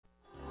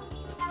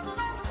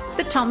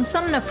The Tom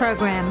Sumner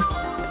Program.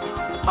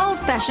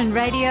 Old-fashioned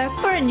radio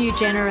for a new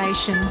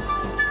generation.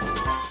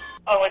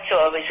 Oh, it's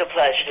always a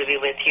pleasure to be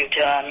with you,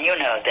 Tom. You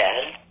know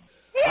that.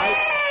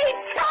 Yay,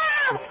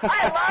 Tom!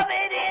 I love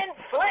it in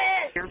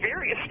Flint! You're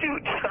very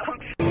astute, Tom.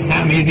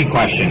 Tom, easy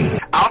question.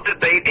 I'll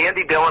debate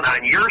Andy Dillon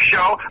on your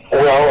show.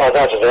 Well,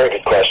 that's a very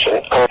good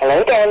question.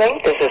 Hello, darling.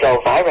 This is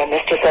Elvira,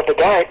 Mistress of the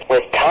Dark,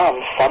 with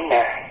Tom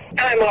Sumner.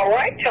 I'm all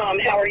right, Tom.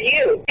 How are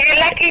you? You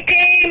lucky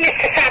day,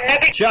 Mr. Sumner.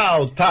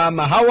 Ciao, Tom.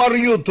 How are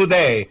you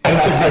today?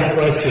 That's a good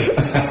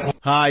question.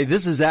 Hi,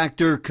 this is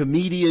actor,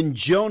 comedian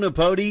Joe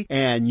Napodi,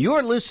 and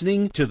you're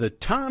listening to the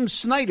Tom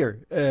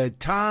Smothers.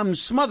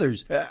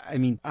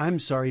 I'm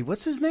sorry,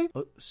 what's his name?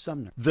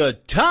 Sumner. The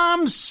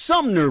Tom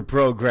Sumner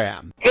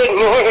Program. Good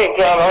morning,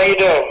 Tom. How you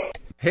doing?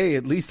 Hey,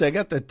 at least I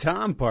got the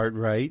Tom part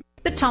right.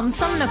 The Tom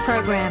Sumner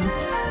Program.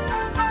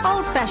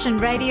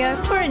 Old-fashioned radio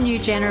for a new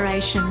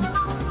generation.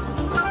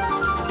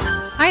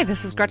 Hi,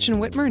 this is Gretchen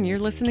Whitmer, and you're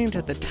listening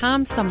to the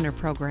Tom Sumner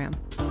Program.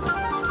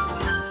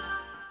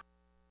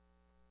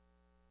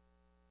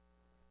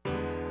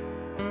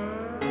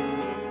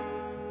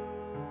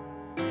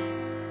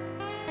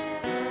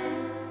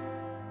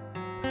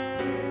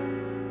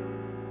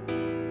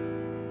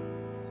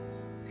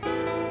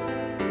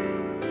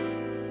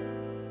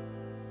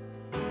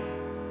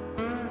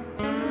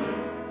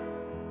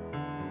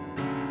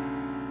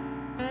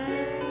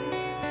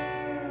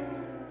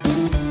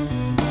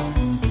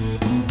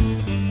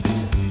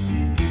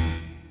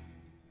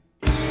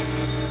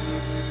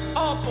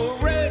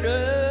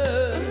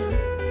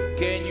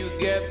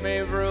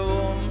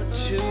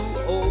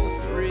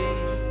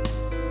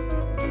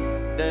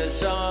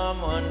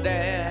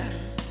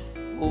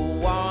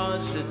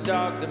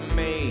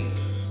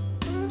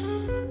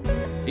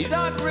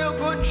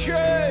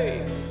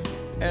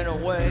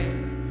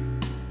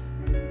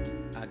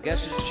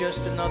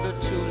 Just another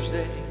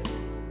Tuesday.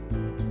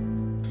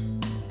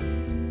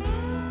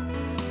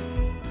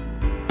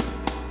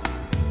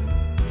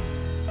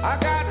 I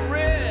got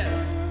rid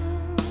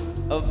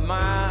of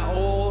my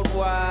old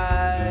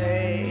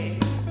wife,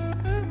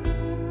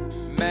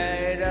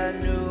 married a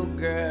new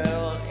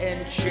girl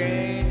and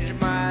changed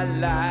my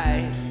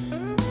life.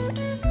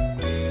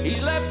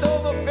 He's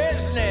leftover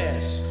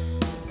business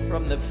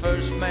from the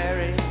first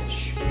marriage.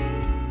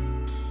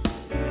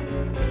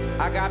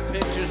 I got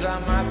pictures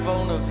on my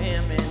phone of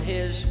him in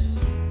his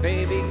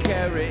baby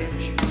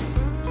carriage.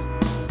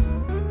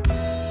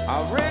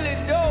 I really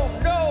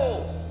don't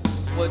know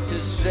what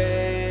to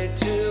say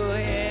to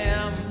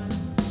him,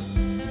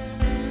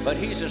 but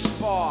he's a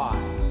sport,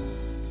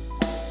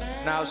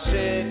 now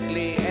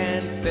sickly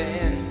and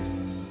thin.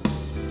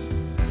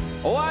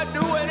 Oh, I'd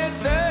do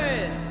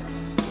anything,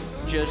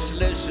 just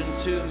listen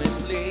to me,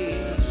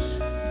 please.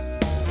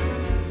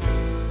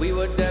 We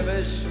were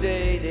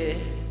devastated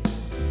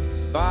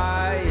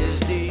by his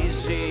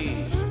disease.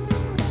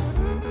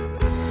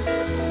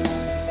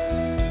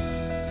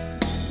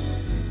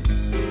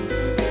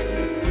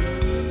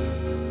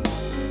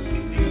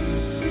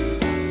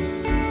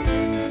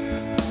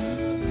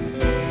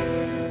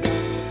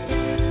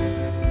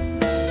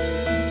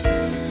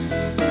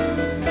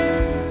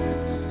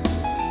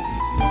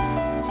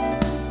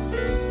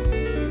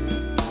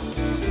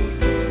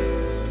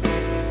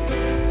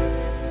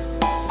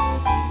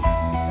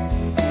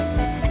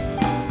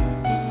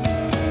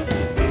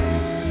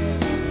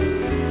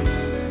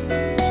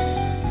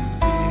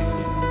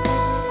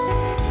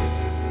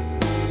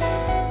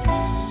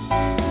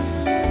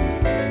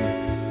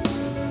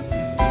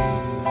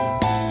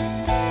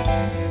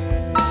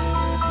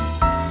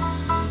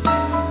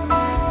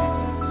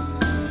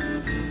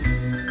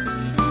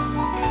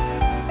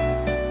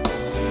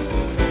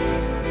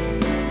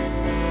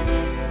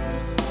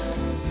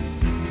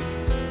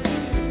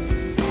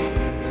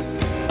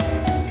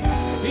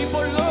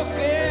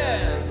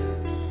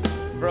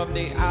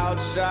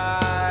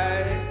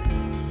 Outside,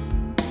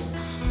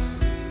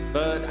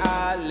 but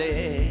I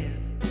live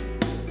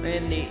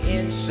in the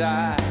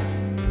inside.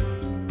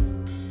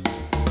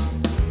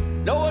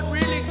 No one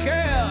really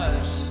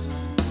cares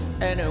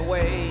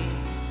anyway,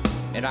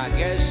 and I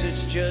guess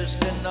it's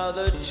just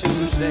another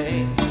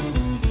Tuesday.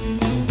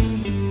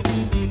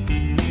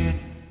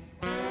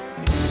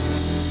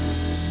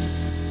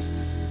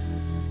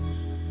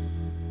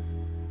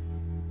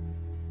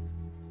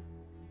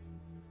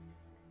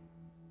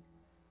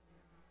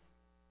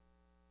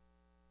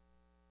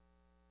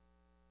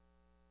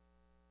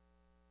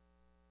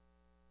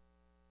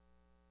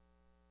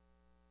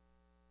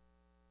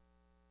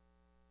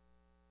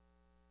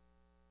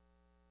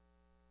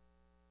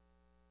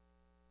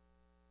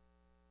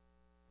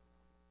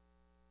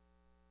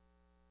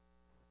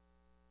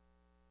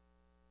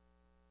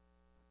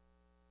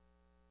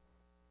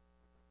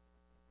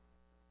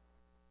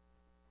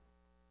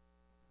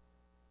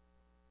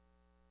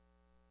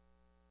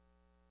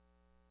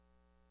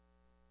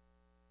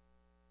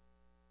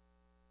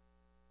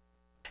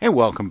 And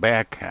welcome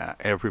back,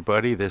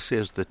 everybody. This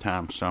is the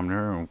Tom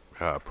Sumner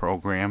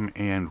program,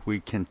 and we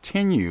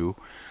continue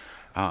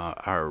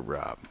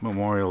our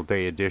Memorial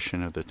Day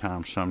edition of the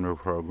Tom Sumner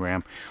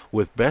program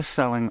with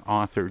best-selling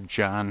author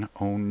John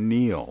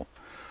O'Neill,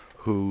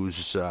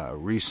 whose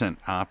recent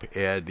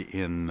op-ed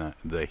in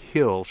The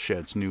Hill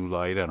sheds new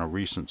light on a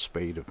recent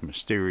spate of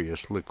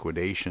mysterious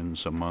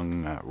liquidations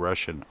among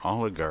Russian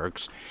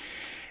oligarchs,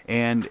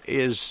 and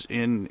is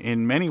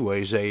in many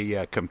ways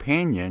a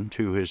companion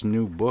to his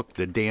new book,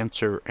 The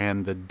Dancer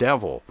and the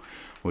Devil,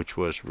 which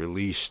was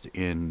released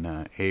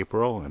in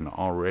April and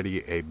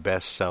already a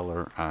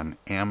bestseller on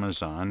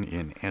Amazon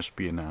in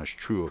espionage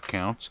true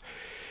accounts,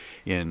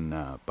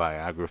 in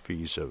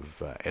biographies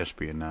of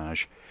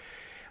espionage.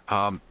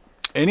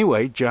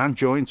 Anyway, John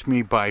joins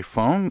me by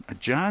phone.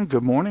 John,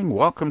 good morning.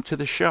 Welcome to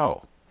the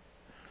show.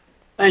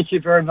 Thank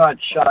you very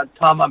much,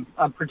 Tom.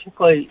 I'm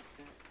particularly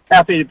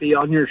happy to be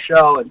on your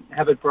show and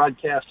have it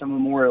broadcast on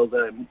Memorial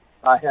Day.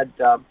 I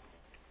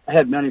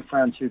had many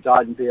friends who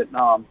died in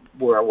Vietnam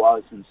where I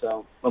was, and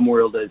so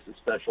Memorial Day is a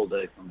special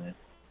day for me.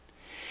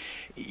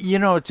 You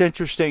know, it's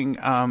interesting.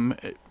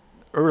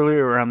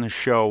 Earlier on the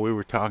show, we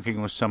were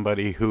talking with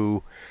somebody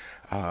who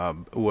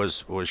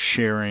was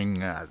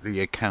sharing the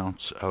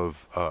accounts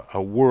of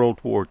a World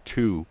War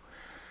II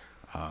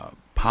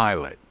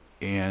pilot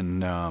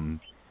and some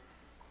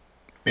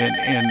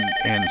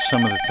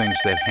of the things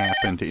that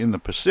happened in the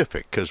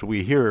Pacific, because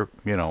we hear,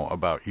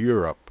 about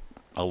Europe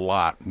a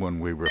lot when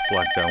we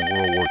reflect on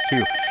World War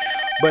II.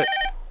 But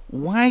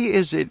why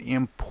is it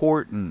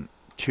important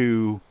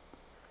to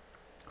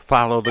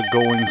follow the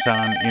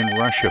goings-on in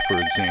Russia, for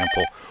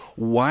example?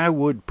 Why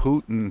would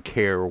Putin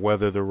care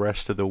whether the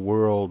rest of the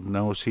world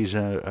knows he's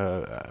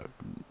an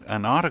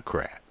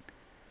autocrat?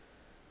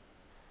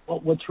 Well,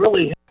 what's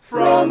really...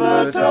 From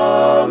the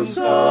Tom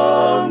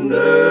Sumner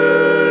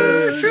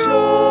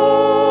Show.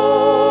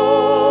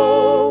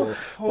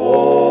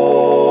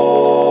 Oh,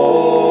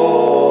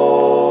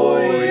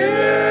 yeah.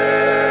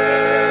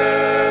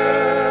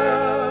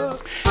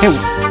 Hey.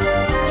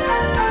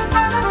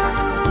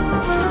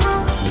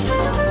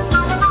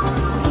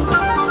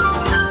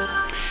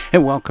 Hey,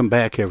 welcome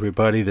back,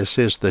 everybody. This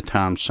is the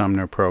Tom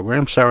Sumner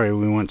program. Sorry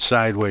we went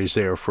sideways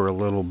there for a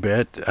little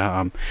bit,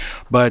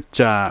 but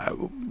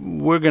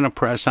we're going to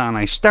press on.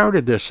 I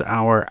started this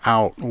hour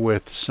out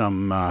with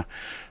some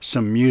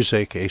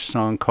music, a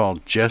song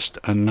called Just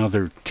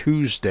Another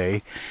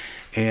Tuesday,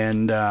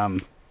 and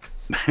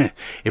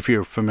if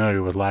you're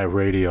familiar with live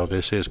radio,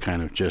 this is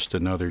kind of just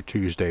another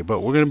Tuesday.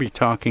 But we're going to be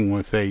talking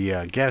with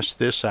a guest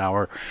this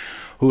hour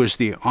who is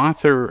the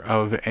author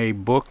of a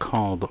book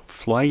called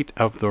Flight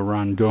of the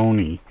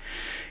Rondoni.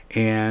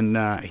 And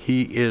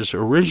he is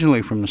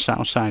originally from the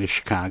south side of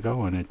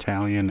Chicago, an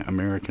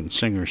Italian-American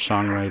singer,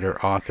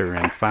 songwriter, author,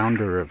 and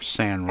founder of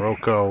San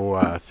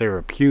Rocco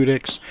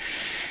Therapeutics,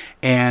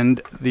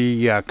 and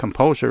the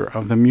composer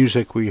of the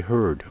music we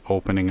heard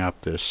opening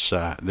up this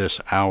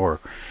hour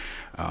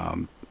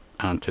on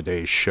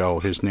today's show.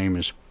 His name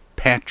is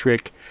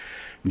Patrick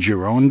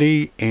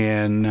Girondi,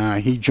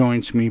 and he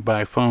joins me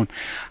by phone.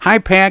 Hi,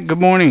 Pat.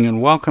 Good morning,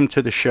 and welcome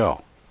to the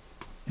show.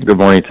 Good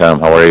morning, Tom.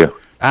 How are you?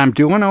 I'm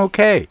doing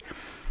okay.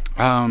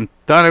 Thought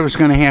I was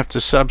going to have to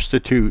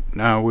substitute.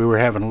 We were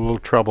having a little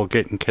trouble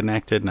getting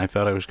connected, and I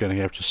thought I was going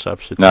to have to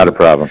substitute. Not a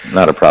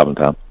problem,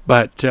 Tom.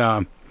 But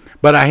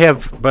I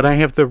have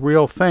the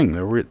real thing,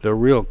 the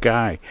real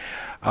guy.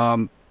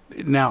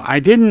 Now, I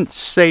didn't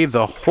say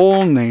the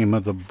whole name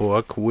of the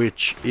book,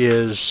 which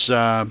is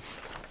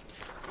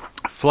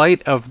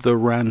Flight of the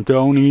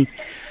Rondoni,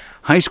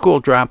 High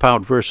School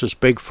Dropout versus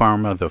Big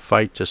Pharma, The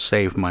Fight to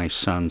Save My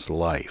Son's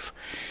Life.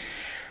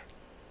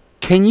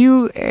 Can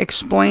you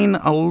explain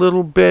a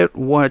little bit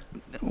what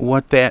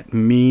that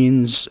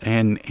means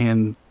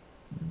and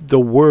the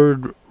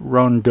word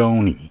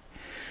Rondoni?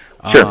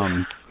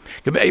 Sure.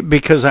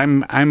 Because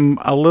I'm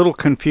a little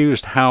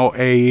confused how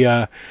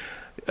a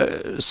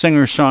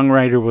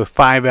singer-songwriter with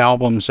 5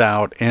 albums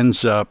out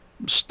ends up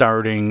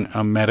starting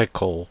a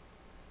medical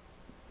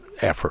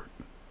effort.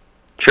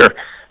 Sure.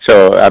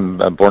 So I'm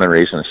born and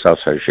raised in the south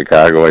side of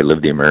Chicago. I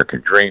lived the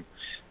American dream.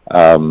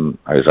 I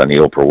was on the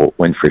Oprah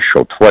Winfrey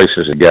Show twice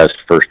as a guest.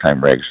 First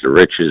time Rags to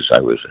Riches. I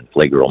was in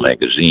Playgirl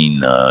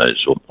magazine as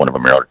one of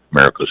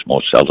America's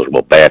most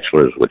eligible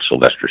bachelors with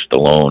Sylvester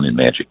Stallone and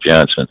Magic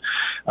Johnson.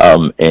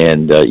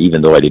 And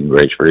even though I didn't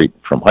graduate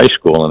from high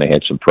school and I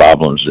had some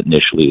problems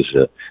initially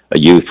as a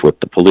youth with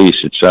the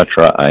police,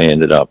 etc., I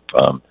ended up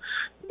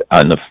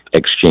on the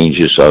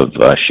exchanges of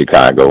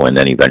Chicago and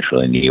then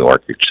eventually New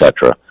York,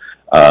 etc.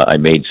 I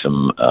made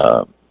some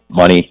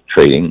money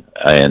trading,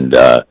 and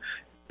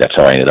that's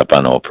how I ended up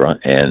on Oprah.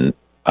 And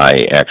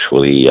I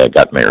actually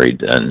got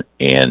married and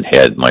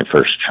had my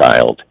first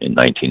child in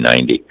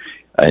 1990.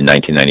 In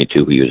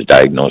 1992, he was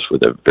diagnosed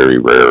with a very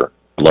rare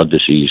blood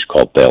disease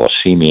called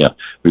thalassemia.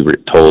 We were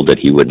told that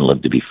he wouldn't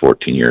live to be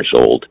 14 years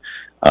old.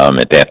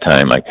 At that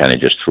time, I kind of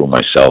just threw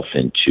myself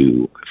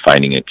into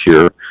finding a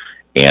cure,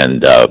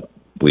 and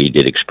we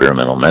did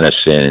experimental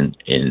medicine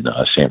in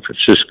San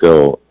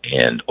Francisco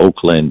and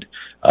Oakland.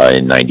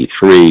 In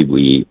 93,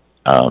 we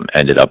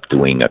ended up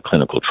doing a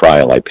clinical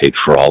trial. I paid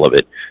for all of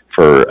it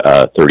for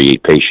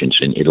 38 patients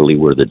in Italy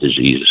where the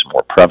disease is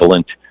more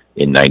prevalent.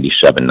 In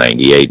 97,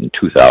 98, and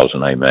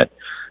 2000, I met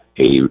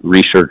a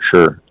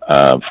researcher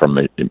from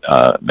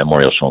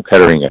Memorial Sloan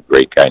Kettering, a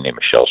great guy named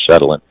Michel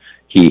Settling.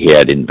 He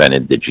had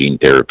invented the gene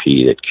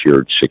therapy that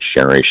cured 6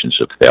 generations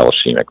of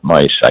thalassemic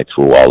mice. I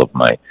threw all of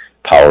my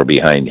power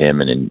behind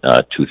him, and in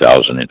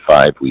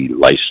 2005, we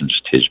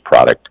licensed his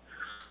product.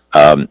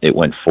 It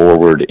went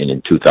forward, and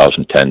in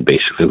 2010,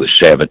 basically, it was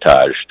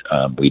sabotaged.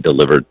 We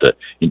delivered,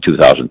 in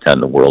 2010,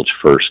 the world's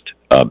first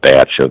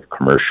batch of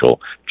commercial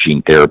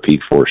gene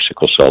therapy for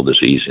sickle cell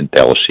disease and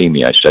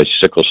thalassemia. I say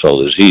sickle cell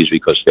disease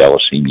because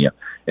thalassemia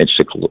and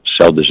sickle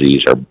cell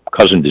disease are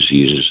cousin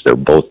diseases. They're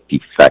both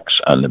defects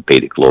on the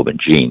beta globin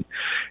gene.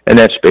 And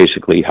that's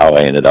basically how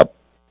I ended up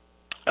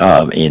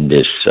in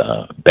this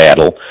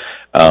battle.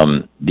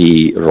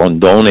 The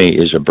rondone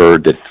is a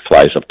bird that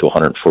flies up to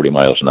 140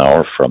 miles an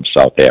hour from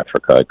South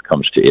Africa. It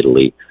comes to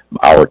Italy,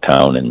 our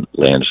town, and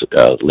lays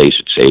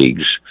its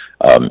eggs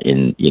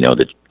in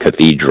the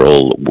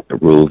cathedral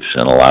roofs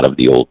and a lot of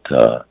the old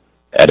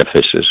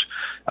edifices.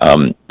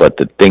 But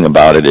the thing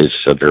about it is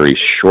a very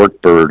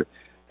short bird.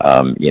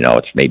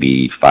 It's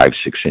maybe 5-6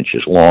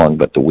 inches long,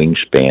 but the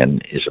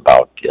wingspan is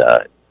about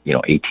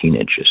 18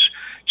 inches.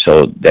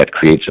 So that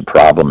creates a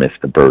problem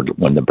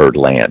when the bird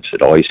lands.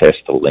 It always has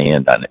to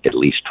land on at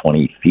least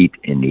 20 feet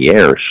in the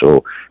air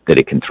so that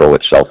it can throw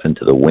itself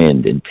into the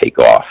wind and take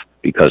off.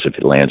 Because if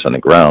it lands on the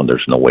ground,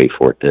 there's no way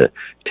for it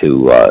to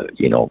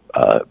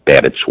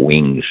bat its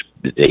wings.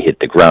 They hit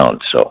the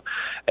ground. So,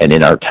 and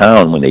in our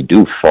town, when they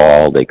do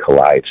fall, they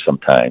collide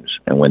sometimes.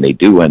 And when they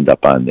do end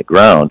up on the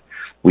ground,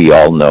 we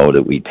all know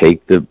that we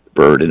take the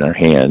bird in our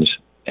hands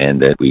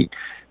and that we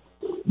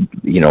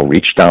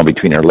reach down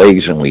between our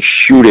legs and we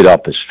shoot it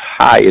up as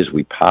high as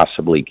we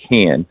possibly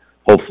can,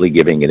 hopefully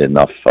giving it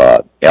enough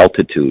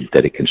altitude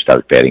that it can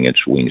start batting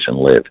its wings and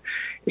live.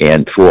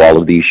 And through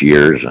all of these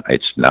years,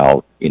 it's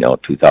now,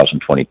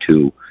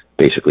 2022,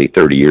 basically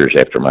 30 years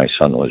after my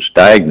son was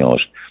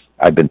diagnosed,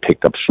 I've been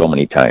picked up so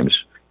many times.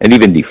 And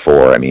even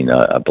before,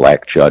 a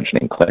black judge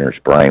named Clarence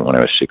Bryant, when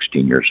I was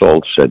 16 years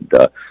old, said,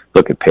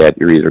 look at Pat,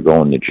 you're either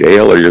going to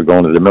jail or you're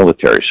going to the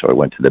military. So I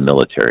went to the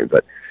military.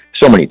 But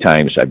so many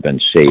times I've been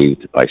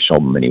saved by so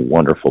many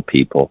wonderful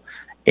people.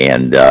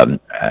 And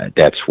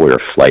that's where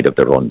Flight of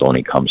the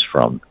Rondoni comes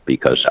from,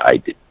 because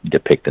I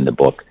depict in the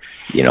book,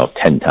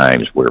 10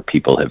 times where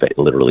people have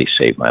literally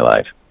saved my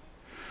life.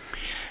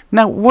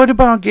 Now, what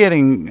about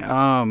getting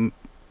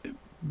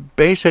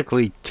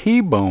basically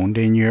T-boned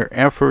in your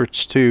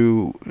efforts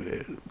to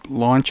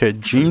launch a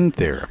gene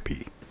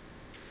therapy?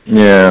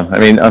 Yeah,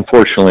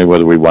 unfortunately,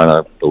 whether we want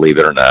to believe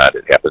it or not,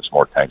 it happens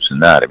more times than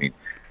not.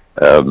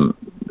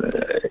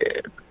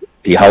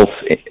 The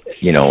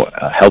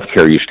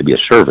healthcare used to be a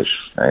service,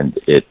 and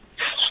it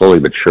slowly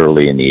but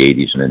surely in the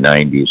 80s and the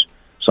 90s,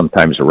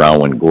 sometime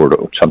around when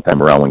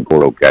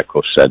Gordo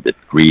Gecko said that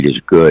greed is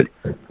good,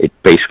 it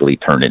basically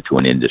turned into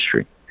an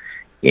industry.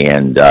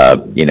 And,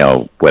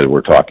 whether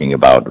we're talking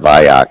about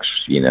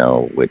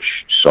Vioxx, which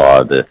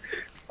saw the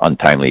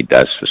untimely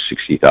deaths of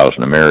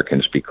 60,000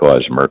 Americans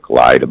because Merck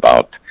lied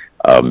about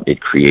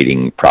it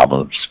creating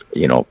problems,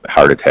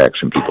 heart attacks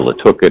in people that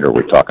took it, or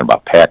we're talking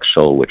about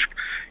Paxil, which,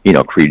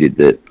 created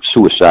the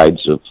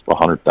suicides of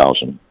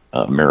 100,000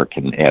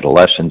 American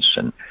adolescents,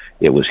 and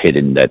it was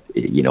hidden that,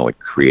 it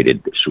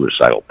created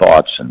suicidal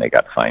thoughts, and they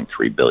got fined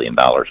 $3 billion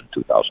in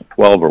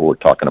 2012, or we're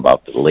talking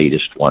about the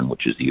latest one,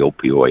 which is the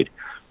opioid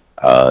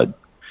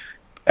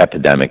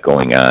epidemic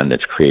going on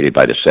that's created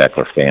by the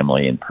Sackler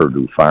family and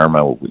Purdue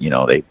Pharma.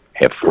 They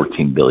have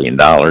 $14 billion,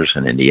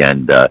 and in the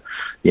end, they're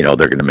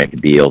going to make a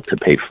deal to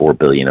pay $4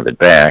 billion of it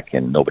back,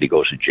 and nobody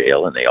goes to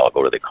jail, and they all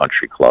go to the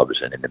country clubs,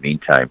 and in the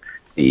meantime,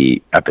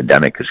 the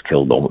epidemic has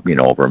killed, over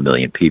 1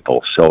 million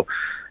people. So,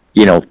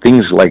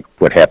 things like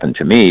what happened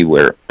to me,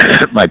 where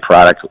my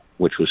product,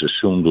 which was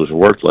assumed was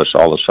worthless,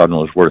 all of a sudden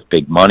was worth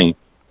big money,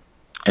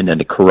 and then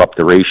the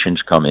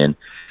corruptorations come in,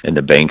 and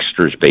the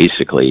banksters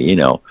basically,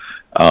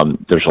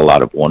 there's a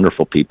lot of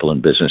wonderful people in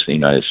business in the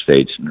United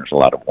States, and there's a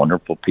lot of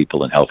wonderful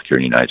people in healthcare in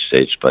the United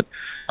States, but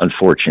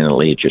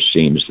unfortunately, it just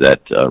seems that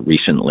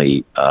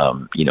recently,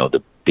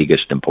 the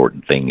biggest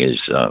important thing is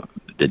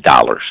the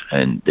dollars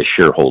and the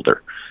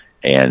shareholder,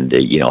 and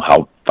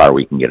how far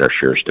we can get our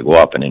shares to go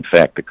up. And in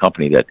fact, the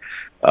company that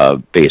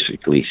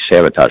basically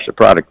sabotaged the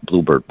product,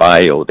 Bluebird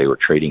Bio, they were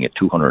trading at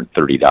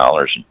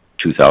 $230 in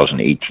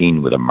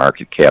 2018 with a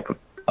market cap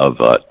of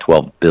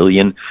 $12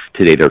 billion.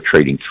 Today, they're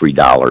trading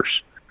 $3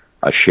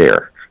 a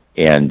share.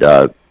 And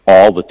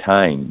all the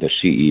time, the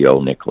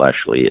CEO, Nick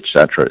Leshley, et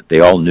cetera, they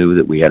all knew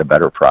that we had a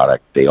better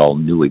product. They all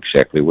knew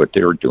exactly what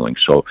they were doing.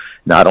 So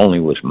not only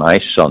was my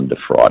son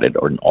defrauded,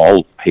 or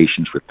all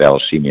patients with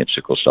thalassemia and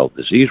sickle cell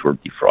disease were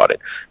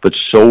defrauded, but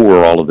so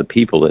were all of the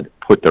people that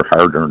put their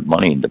hard-earned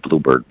money into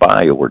Bluebird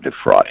Bio were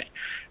defrauded.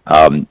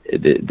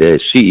 The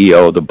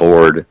CEO, the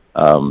board,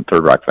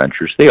 Third Rock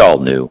Ventures, they all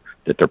knew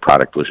that their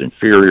product was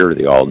inferior.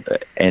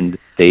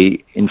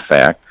 They, in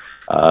fact,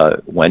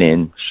 went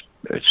in,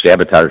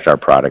 sabotaged our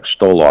product,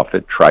 stole off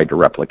it, tried to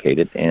replicate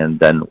it, and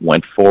then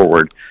went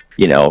forward,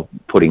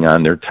 putting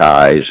on their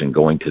ties and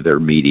going to their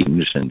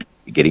meetings and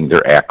getting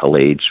their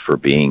accolades for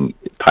being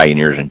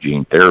pioneers in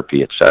gene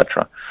therapy,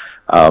 etc.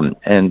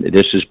 And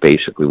this is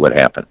basically what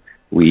happened.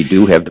 We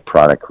do have the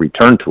product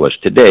returned to us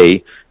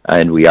today,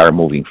 and we are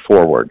moving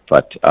forward.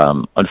 But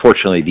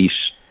unfortunately,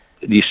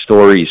 these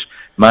stories,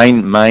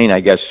 mine, I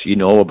guess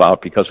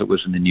about because it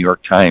was in the New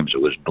York Times,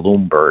 it was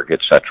Bloomberg, et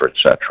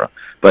cetera.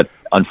 But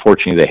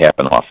unfortunately, they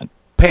happen often.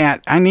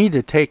 Pat, I need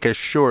to take a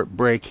short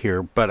break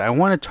here, but I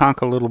want to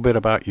talk a little bit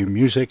about your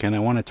music, and I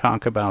want to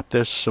talk about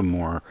this some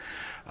more,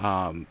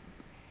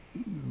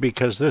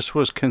 because this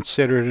was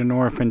considered an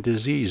orphan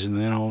disease, and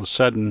then all of a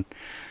sudden,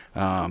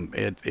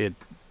 the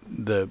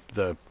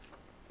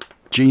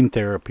gene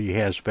therapy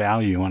has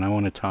value, and I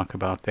want to talk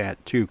about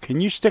that too. Can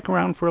you stick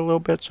around for a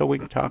little bit so we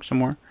can talk some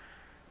more?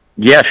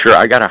 Yeah, sure.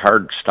 I got a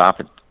hard stop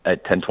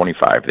at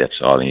 10:25. That's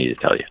all I need to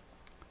tell you.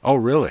 Oh,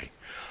 really?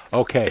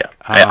 Okay. Yeah.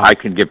 I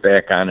can get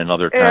back on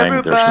another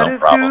time. There's no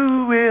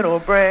problem. Doing a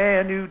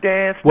brand new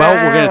dance well,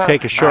 we're going to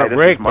take a short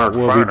break, but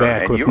we'll be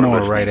back with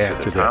more right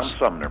after the Tom this.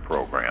 Sumner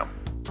Program.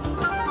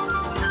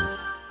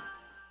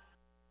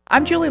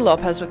 I'm Julie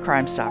Lopez with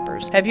Crime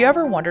Stoppers. Have you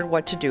ever wondered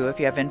what to do if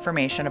you have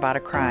information about a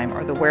crime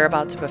or the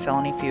whereabouts of a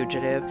felony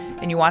fugitive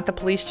and you want the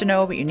police to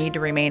know but you need to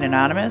remain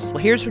anonymous?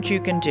 Well, here's what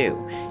you can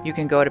do. You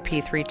can go to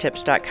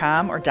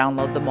p3tips.com or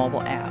download the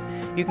mobile app.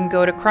 You can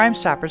go to Crime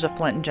Stoppers of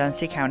Flint and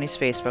Genesee County's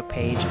Facebook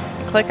page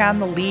and click on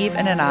the Leave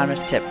an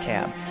Anonymous Tip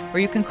tab, or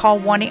you can call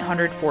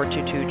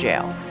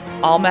 1-800-422-JAIL.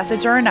 All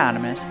methods are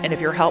anonymous, and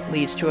if your help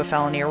leads to a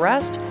felony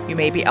arrest, you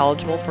may be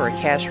eligible for a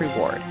cash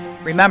reward.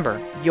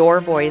 Remember, your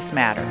voice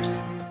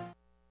matters.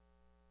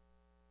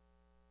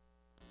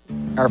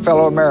 Our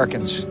fellow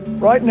Americans.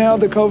 Right now,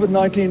 the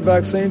COVID-19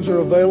 vaccines are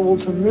available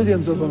to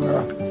millions of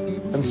Americans.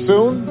 And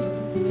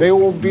soon, they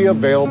will be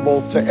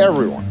available to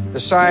everyone. The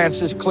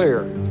science is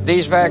clear.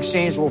 These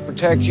vaccines will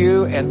protect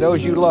you and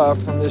those you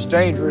love from this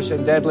dangerous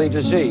and deadly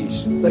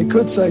disease. They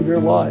could save your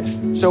life.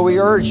 So we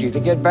urge you to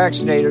get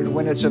vaccinated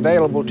when it's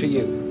available to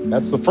you.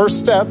 That's the first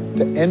step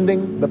to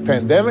ending the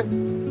pandemic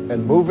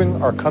and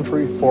moving our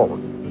country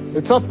forward.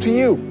 It's up to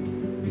you.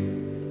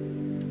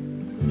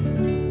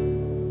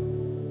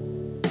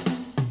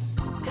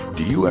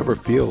 Do you ever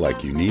feel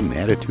like you need an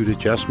attitude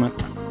adjustment?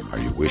 Are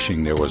you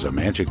wishing there was a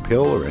magic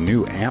pill or a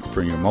new app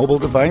for your mobile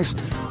device?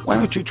 Why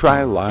don't you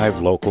try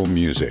live local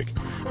music?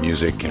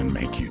 Music can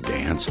make you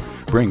dance,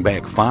 bring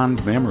back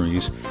fond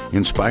memories,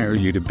 inspire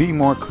you to be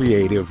more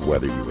creative,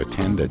 whether you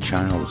attend a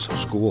child's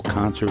school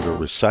concert or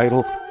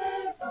recital,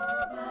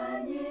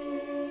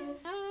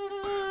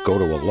 go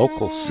to a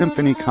local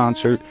symphony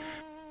concert,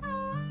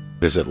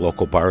 visit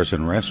local bars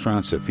and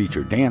restaurants that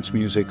feature dance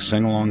music,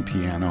 sing-along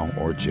piano,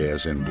 or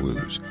jazz and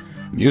blues.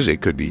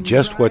 Music could be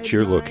just what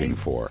you're looking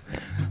for.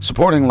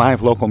 Supporting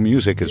live local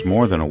music is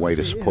more than a way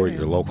to support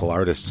your local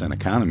artists and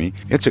economy.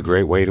 It's a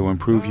great way to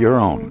improve your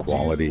own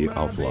quality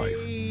of life.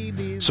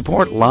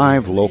 Support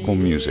live local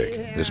music.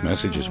 This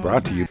message is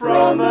brought to you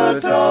from the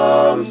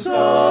Tom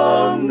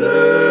Sumner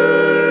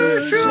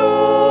Show.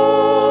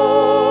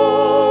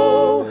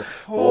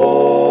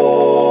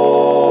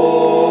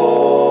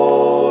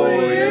 Oh,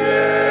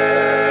 yeah.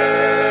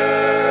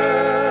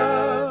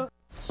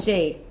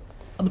 Say,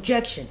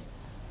 objection.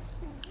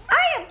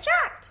 I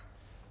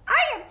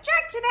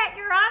object to that,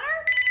 Your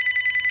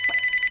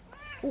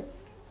Honor.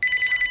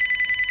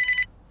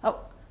 Oh,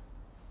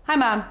 hi,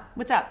 Mom.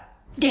 What's up?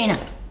 Dana,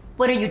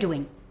 what are you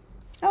doing?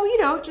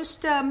 Oh,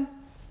 just,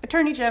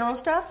 Attorney General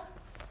stuff.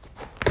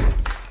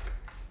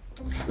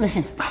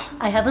 Listen,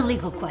 I have a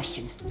legal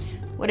question.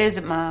 What is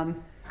it,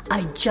 Mom?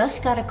 I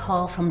just got a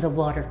call from the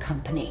water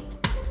company.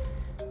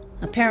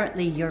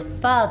 Apparently, your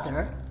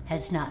father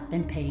has not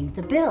been paying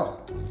the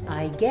bill.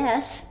 I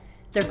guess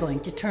they're going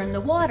to turn the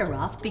water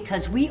off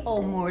because we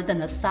owe more than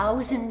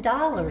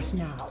 $1,000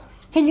 now.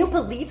 Can you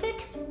believe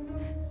it?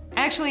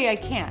 Actually, I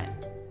can't.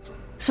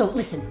 So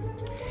listen,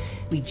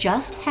 we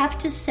just have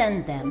to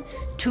send them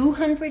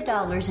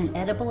 $200 in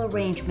Edible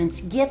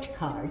Arrangements gift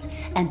cards,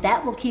 and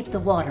that will keep the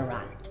water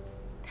on.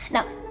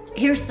 Now,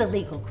 here's the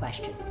legal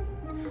question.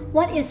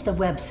 What is the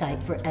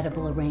website for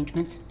Edible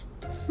Arrangements?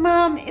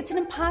 Mom, it's an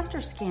imposter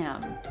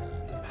scam.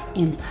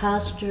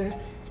 Imposter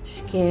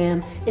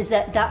scam. Is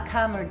that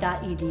 .com or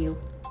 .edu?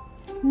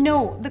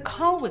 No, the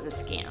call was a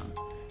scam.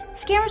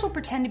 Scammers will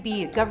pretend to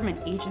be a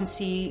government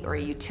agency or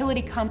a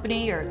utility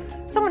company or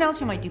someone else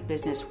you might do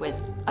business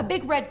with. A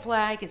big red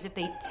flag is if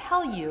they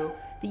tell you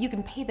that you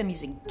can pay them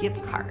using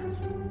gift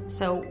cards.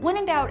 So when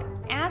in doubt,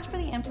 ask for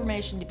the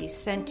information to be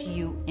sent to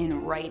you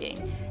in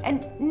writing.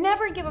 And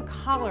never give a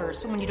caller or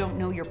someone you don't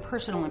know your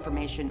personal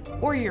information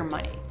or your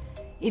money.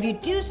 If you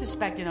do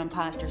suspect an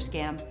imposter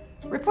scam,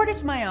 report it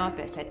to my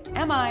office at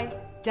mi.gov/AG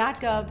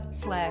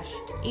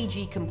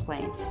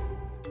complaints.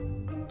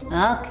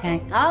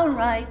 Okay, all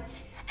right.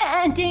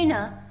 And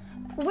Dana,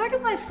 where do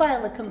I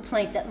file a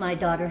complaint that my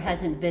daughter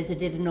hasn't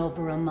visited in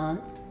over a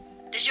month?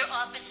 Does your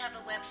office have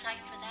a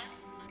website for that?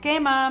 Okay,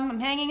 Mom,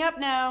 I'm hanging up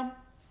now.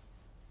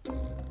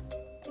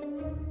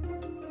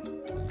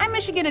 I'm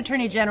Michigan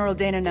Attorney General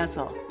Dana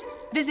Nessel.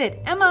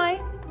 Visit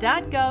mi.gov/AG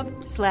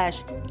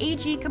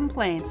ms.gov/AG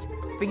complaints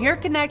for your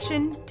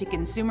connection to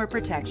consumer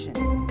protection.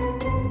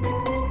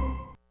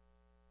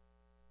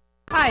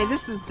 Hi,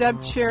 this is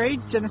Deb Cherry,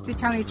 Genesee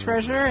County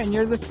Treasurer, and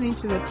you're listening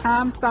to the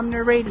Tom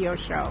Sumner Radio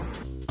Show.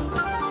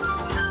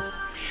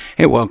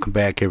 Hey, welcome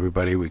back,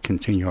 everybody. We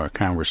continue our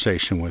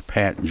conversation with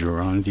Pat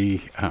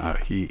Girondi.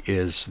 He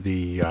is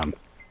the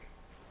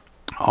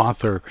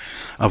author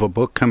of a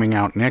book coming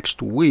out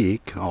next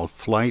week called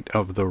Flight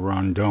of the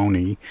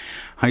Rondoni,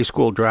 High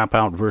School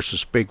Dropout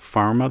versus Big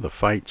Pharma, The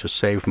Fight to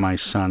Save My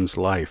Son's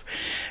Life.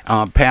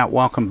 Pat,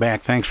 welcome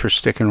back. Thanks for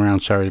sticking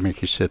around. Sorry to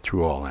make you sit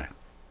through all that.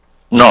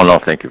 No,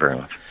 thank you very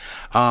much.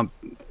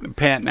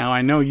 Pat, now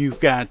I know you've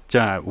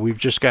got, we've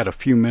just got a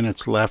few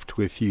minutes left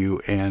with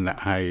you, and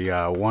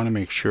I want to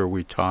make sure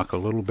we talk a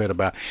little bit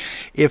about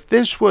if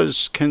this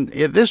was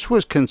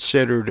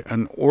considered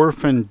an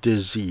orphan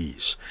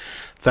disease,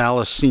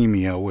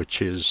 thalassemia,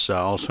 which is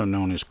also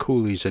known as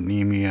Cooley's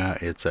anemia.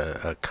 It's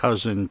a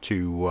cousin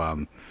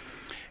to,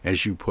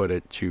 as you put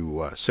it,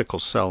 to sickle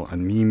cell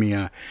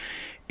anemia,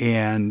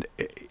 and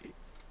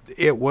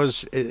it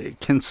was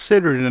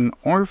considered an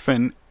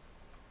orphan.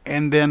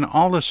 And then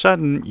all of a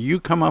sudden, you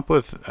come up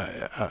with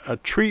a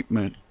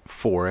treatment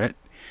for it.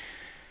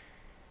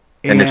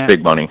 And it's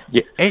big money.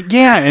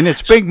 Yeah, and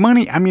it's big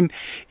money. I mean,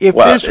 if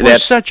this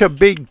was such a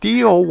big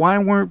deal, why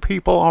weren't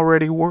people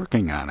already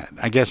working on it?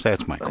 I guess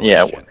that's my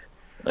question.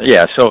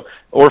 Yeah. So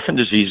orphan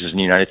diseases in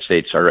the United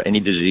States are any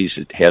disease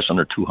that has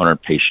under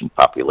 200 patient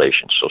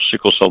population. So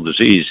sickle cell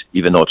disease,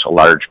 even though it's a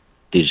large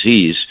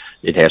disease,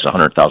 it has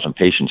 100,000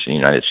 patients in the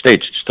United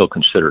States, it's still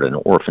considered an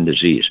orphan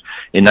disease.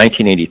 In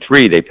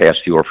 1983, they passed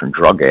the Orphan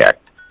Drug Act,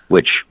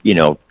 which,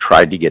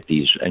 tried to get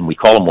these, and we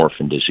call them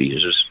orphan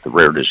diseases, the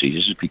rare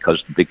diseases,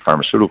 because the big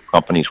pharmaceutical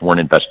companies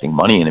weren't investing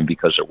money in them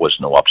because there was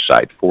no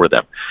upside for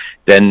them.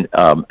 Then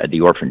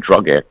the Orphan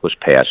Drug Act was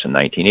passed in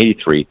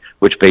 1983,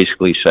 which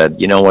basically said,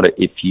 you know what,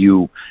 if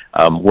you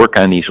work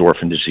on these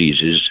orphan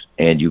diseases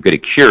and you get a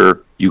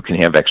cure, you can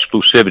have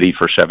exclusivity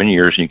for 7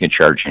 years and you can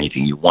charge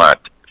anything you want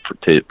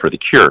for the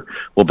cure.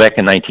 Well, back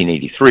in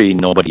 1983,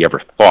 nobody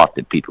ever thought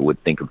that people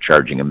would think of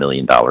charging $1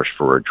 million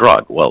for a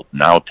drug. Well,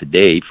 now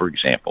today, for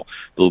example,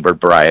 Bluebird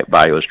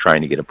Bio is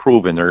trying to get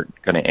approved, and they're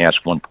going to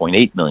ask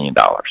 $1.8 million.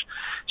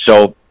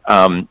 So,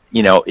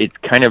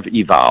 it kind of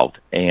evolved.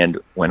 And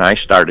when I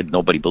started,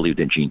 nobody believed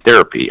in gene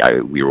therapy.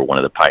 We were one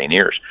of the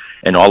pioneers.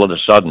 And all of a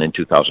sudden, in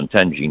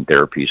 2010, gene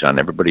therapy is on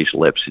everybody's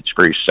lips. It's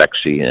very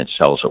sexy, and it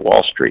sells at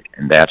Wall Street.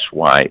 And that's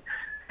why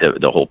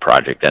the whole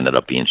project ended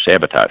up being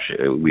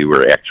sabotaged. We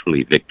were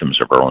actually victims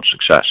of our own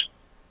success.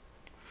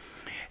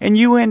 And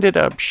you ended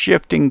up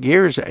shifting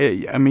gears.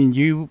 I mean,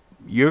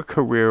 your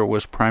career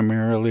was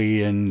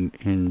primarily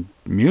in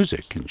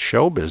music and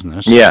show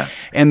business. Yeah.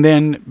 And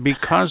then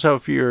because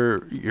of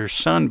your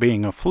son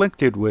being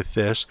afflicted with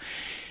this,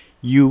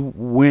 you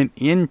went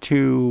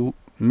into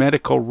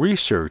medical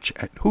research.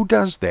 Who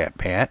does that,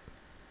 Pat?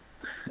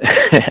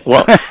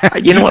 Well,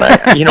 you know what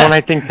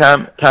I think,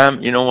 Tom,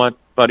 you know what,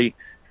 buddy?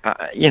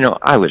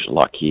 I was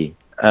lucky.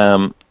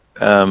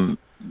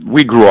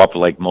 We grew up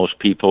like most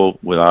people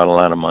without a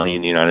lot of money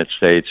in the United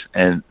States,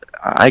 and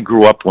I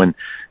grew up when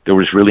there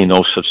was really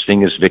no such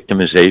thing as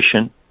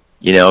victimization.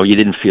 You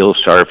didn't feel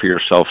sorry for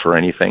yourself or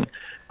anything.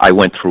 I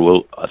went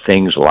through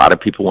things, a lot of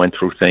people went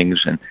through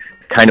things, and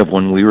kind of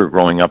when we were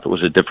growing up, it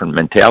was a different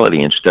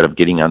mentality. Instead of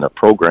getting on the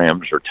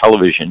programs or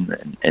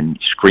television and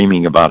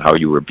screaming about how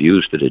you were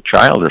abused as a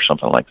child or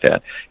something like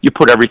that, you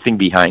put everything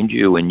behind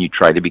you and you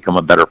try to become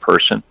a better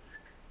person.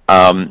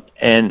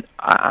 And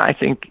I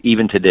think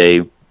even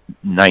today,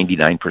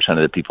 99% of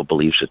the people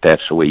believes that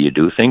that's the way you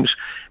do things.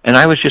 And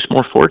I was just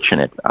more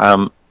fortunate.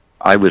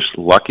 I was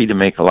lucky to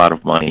make a lot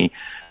of money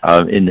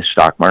in the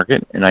stock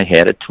market, and I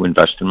had it to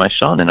invest in my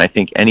son. And I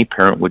think any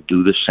parent would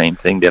do the same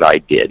thing that I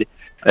did,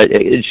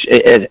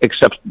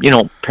 except,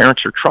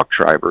 parents are truck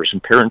drivers,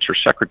 and parents are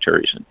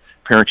secretaries, and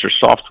parents are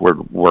software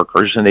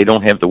workers, and they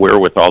don't have the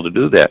wherewithal to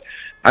do that.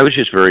 I was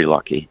just very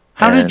lucky.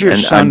 How did your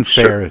son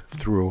fare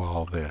through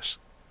all this?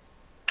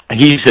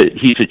 He's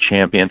a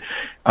champion.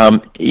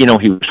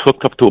 He was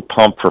hooked up to a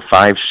pump for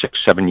 5, 6,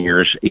 7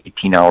 years,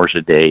 18 hours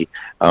a day,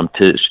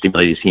 to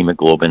stimulate his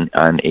hemoglobin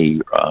on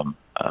a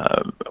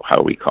how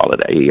do we call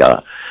it,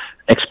 a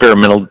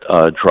experimental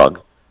drug.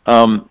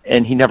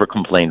 And he never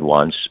complained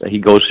once. He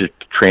goes to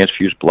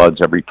transfuse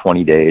bloods every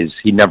 20 days.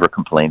 He never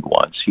complained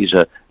once. He's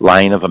a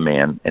lion of a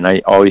man. And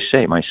I always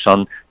say, my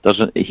son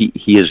he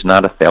is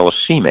not a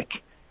thalassemic.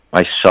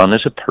 My son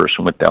is a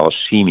person with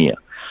thalassemia.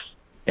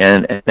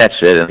 And that's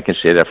it. And I can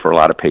say that for a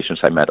lot of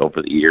patients I met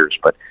over the years.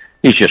 But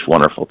he's just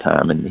wonderful,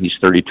 Tom. And he's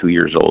 32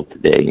 years old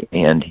today,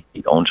 and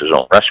he owns his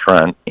own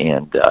restaurant,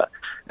 and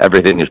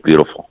everything is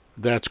beautiful.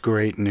 That's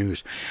great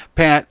news.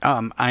 Pat,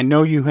 I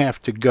know you have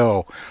to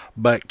go,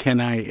 but can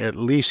I at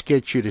least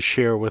get you to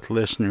share with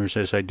listeners,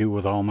 as I do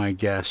with all my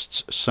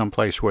guests,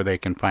 someplace where they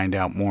can find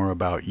out more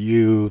about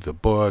you, the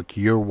book,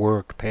 your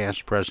work,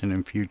 past, present,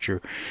 and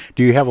future?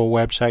 Do you have a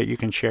website you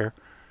can share?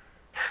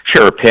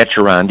 Sure,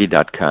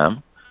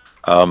 patgirondi.com.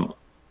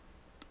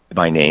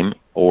 My name,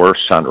 or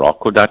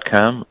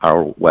Sanralco.com,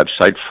 our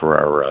website for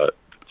our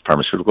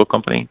pharmaceutical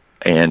company.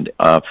 And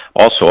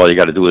also, all you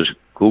got to do is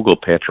Google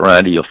Pat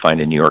Girondi. You'll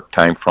find a New York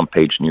Times front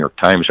page New York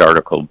Times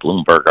article,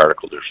 Bloomberg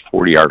article. There's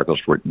 40 articles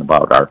written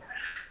about our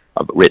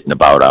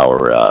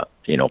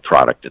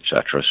product,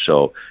 etc.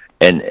 So,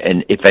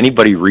 and if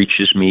anybody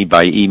reaches me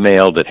by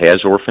email that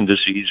has orphan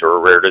disease or a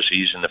rare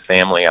disease in the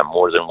family, I'm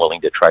more than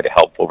willing to try to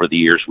help. Over the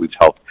years, we've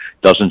helped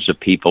dozens of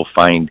people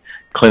find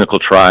clinical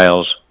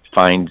trials,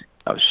 find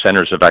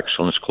centers of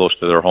excellence close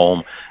to their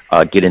home,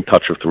 get in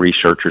touch with the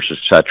researchers,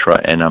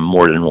 etc. And I'm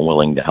more than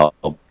willing to help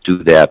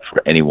do that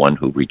for anyone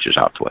who reaches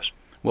out to us.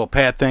 Well,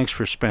 Pat, thanks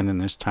for spending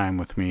this time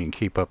with me, and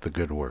keep up the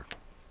good work.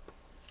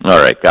 All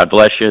right. God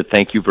bless you.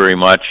 Thank you very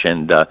much.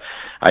 And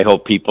I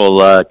hope people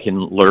can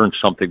learn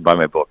something by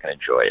my book and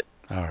enjoy it.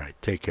 All right.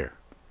 Take care.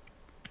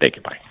 Thank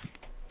you. Bye.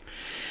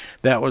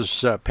 That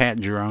was Pat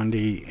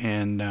Girondi,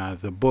 and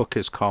the book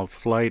is called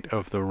Flight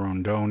of the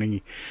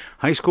Rondoni,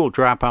 High School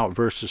Dropout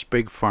versus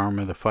Big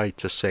Pharma, The Fight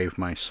to Save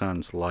My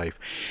Son's Life.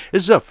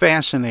 This is a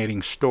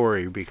fascinating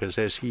story because,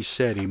 as he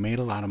said, he made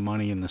a lot of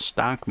money in the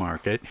stock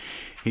market.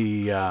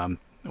 He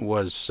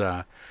was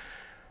an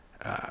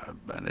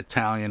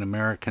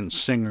Italian-American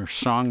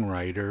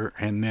singer-songwriter,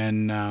 and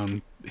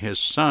then his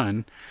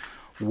son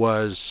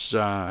was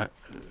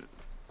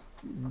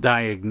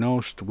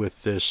diagnosed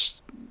with this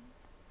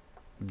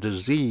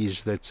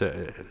disease that's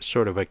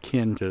sort of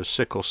akin to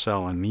sickle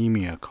cell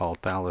anemia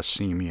called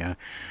thalassemia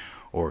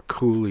or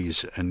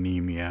Cooley's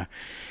anemia.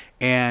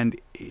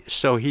 And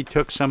so he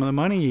took some of the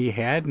money he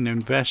had and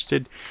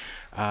invested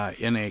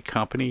in a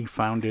company,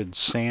 founded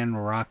San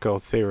Rocco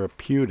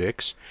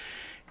Therapeutics,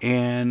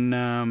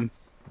 and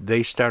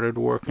they started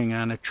working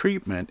on a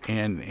treatment.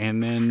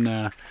 And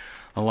then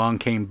along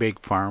came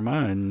Big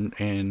Pharma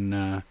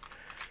and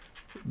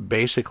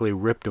basically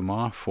ripped him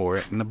off for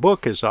it. And the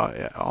book is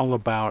all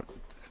about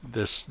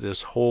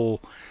this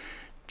whole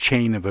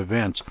chain of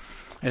events.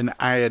 And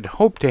I had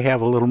hoped to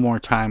have a little more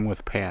time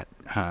with Pat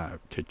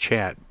to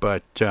chat,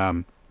 but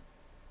oh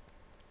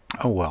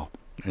well,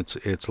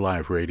 it's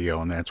live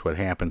radio and that's what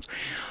happens.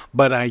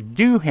 But I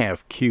do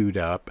have queued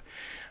up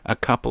a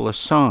couple of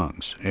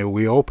songs.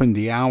 We opened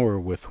the hour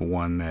with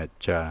one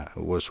that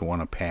was one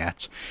of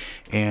Pat's,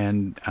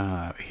 and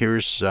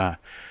here's we're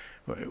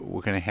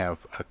going to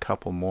have a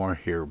couple more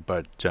here,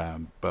 but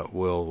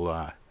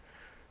we'll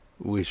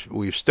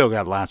we've still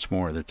got lots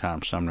more of the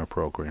Tom Sumner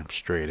program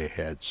straight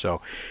ahead.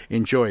 So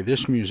enjoy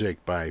this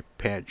music by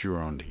Pat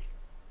Girondi.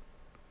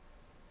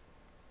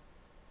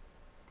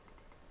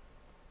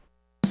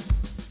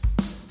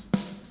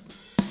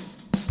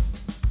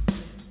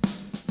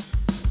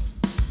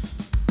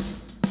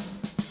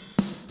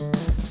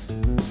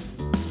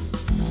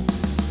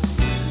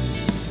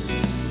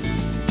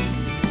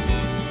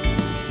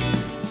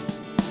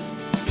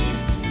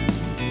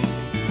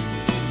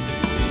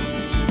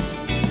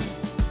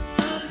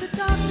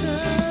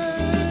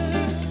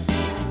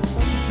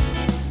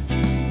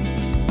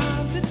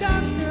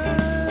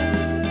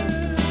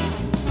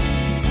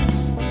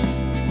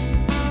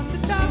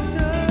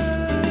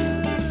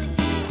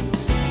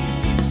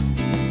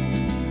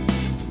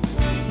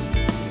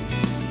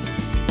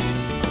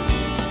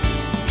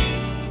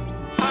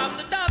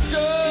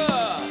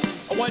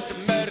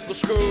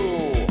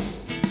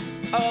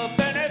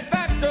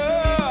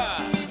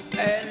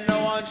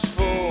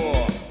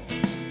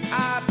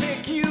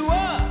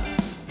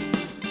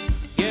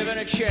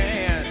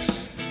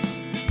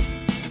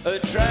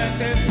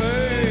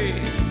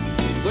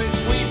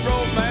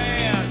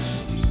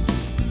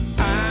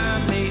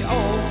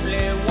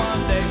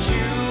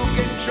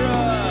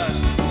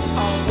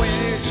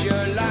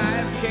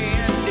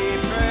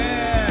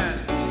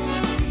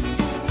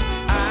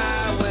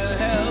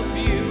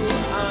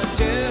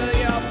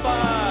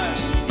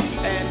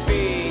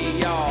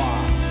 Be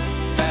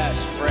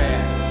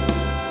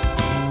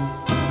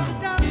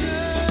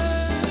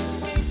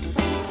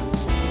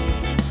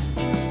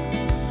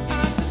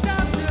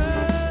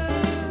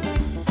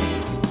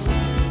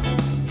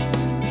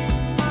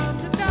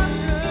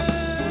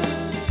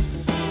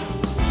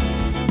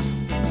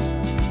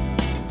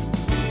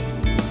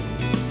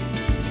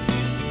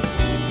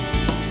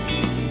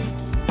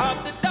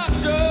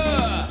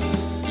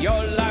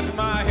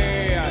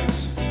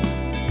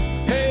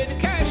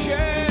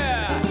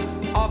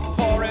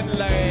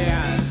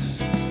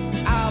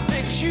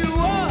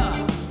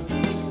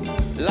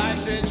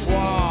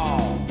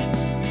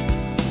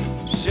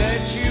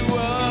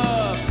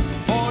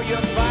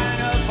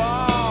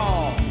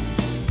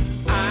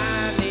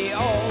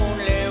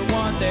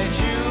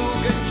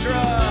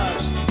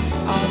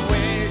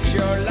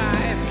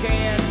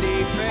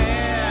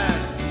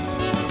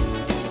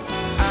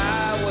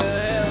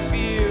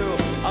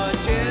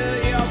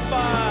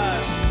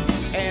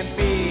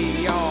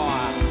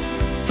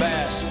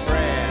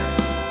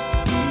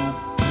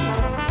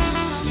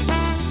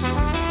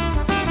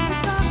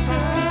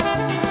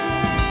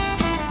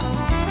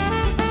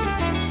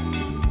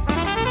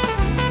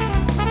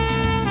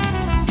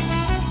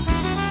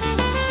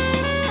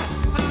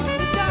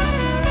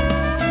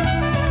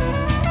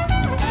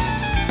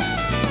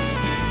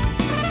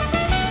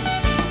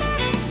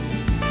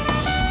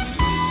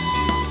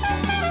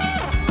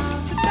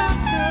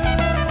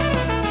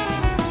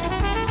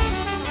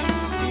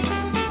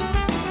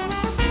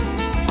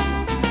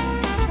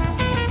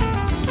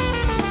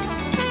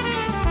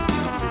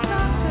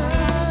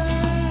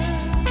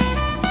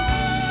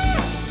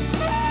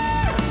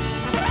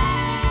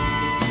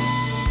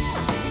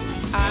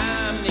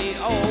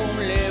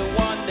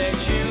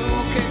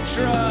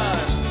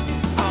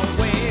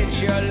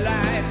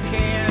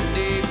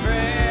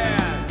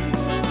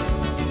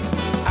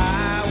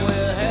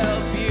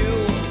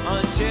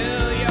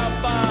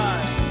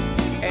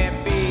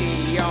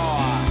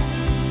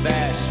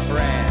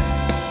friend.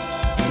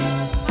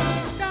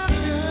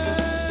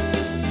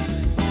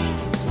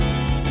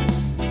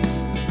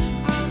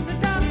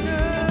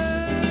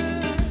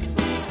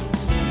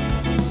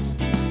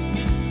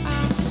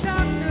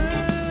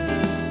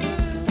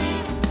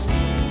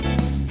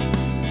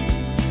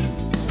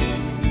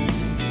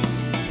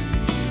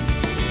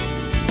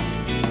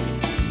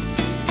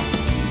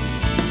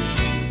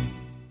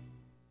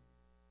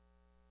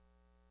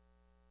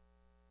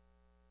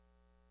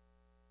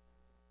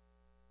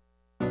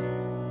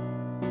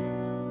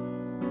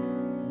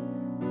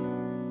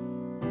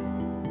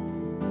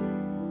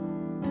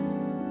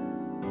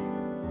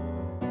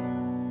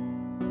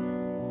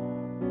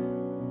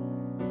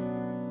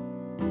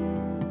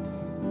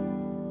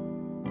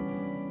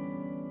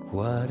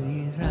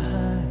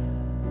 Guarirai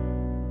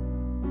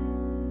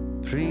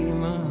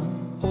prima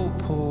o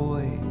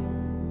poi,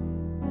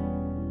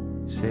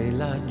 se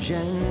la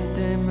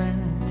gente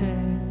mente,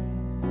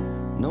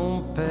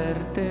 non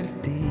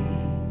perderti.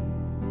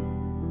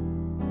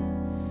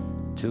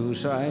 Tu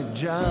sai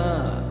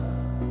già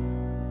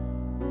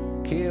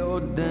che ho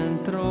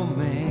dentro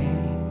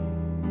me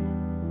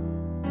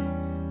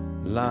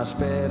la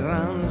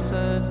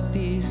speranza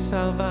di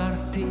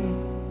salvarti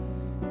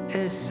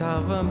e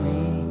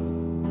salvami.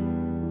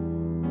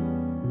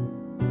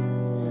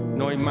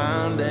 Noi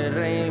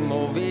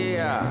manderemo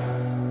via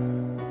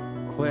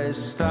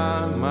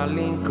questa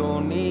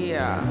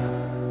malinconia.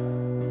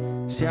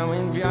 Siamo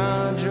in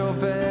viaggio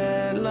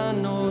per la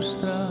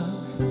nostra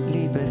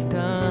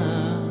libertà.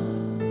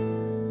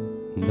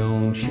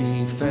 Non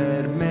ci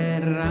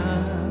fermerà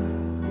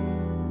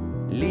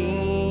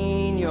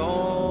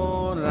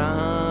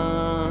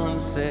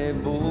l'ignoranza e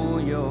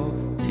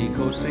buio. Ti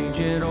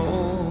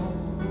costringerò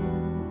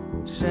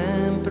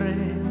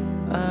sempre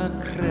a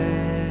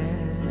crederci,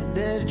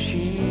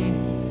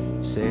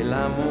 se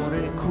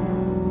l'amore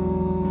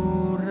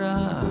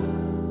cura.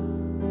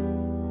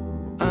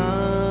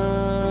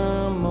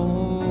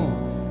 Amo,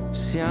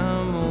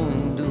 siamo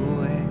in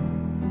due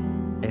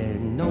e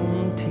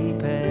non ti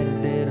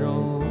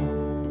perderò.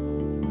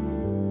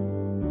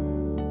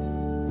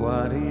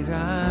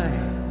 Guarirai,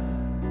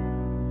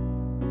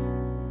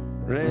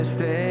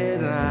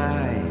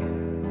 resterai,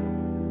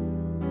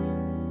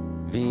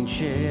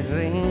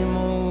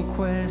 vinceremo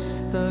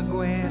questa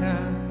guerra,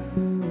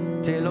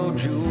 te lo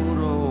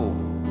giuro.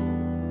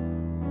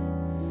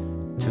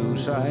 Tu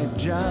sai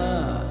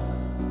già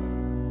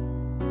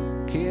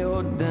che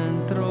ho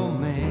dentro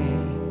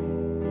me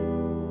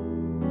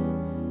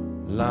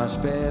la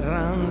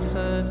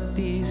speranza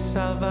di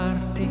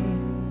salvarti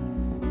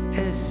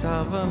e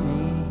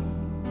salvami.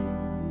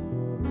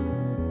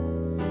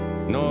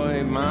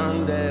 Noi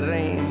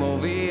manderemo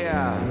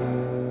via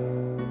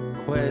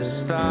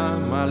questa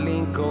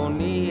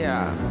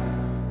malinconia.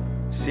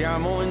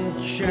 Siamo in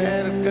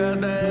cerca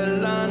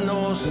della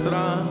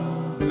nostra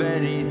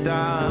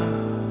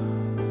verità.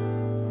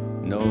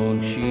 Non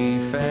ci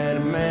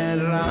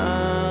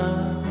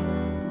fermerà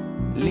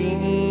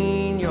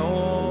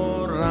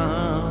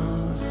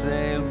l'ignoranza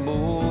e il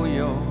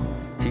buio.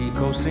 Ti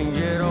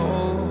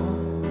costringerò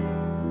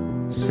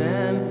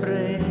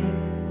sempre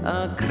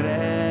a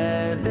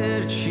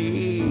crederci,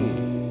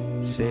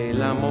 se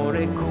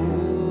l'amore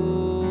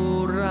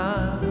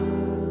cura.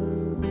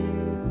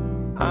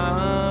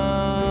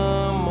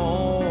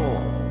 Amo,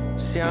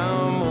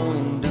 siamo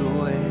in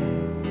due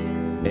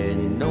e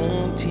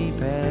non ti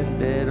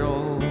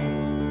perderò.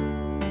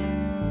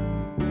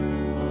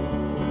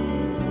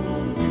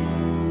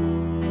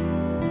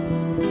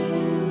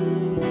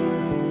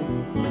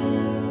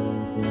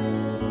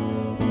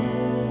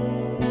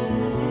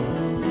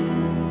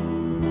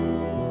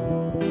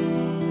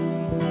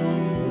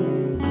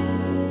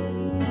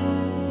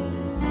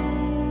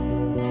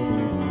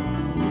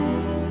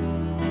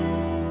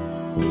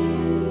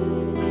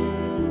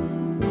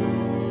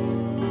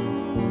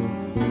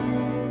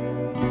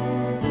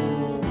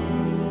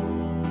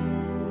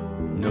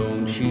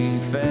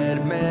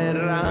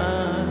 Fermerà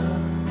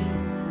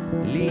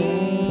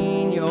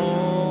l'ignoranza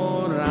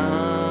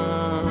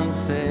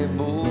e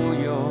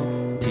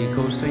buio. Ti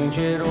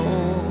costringerò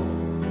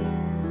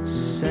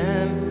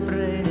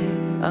sempre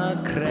a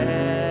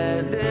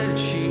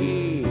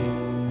crederci,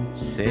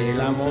 se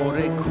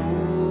l'amore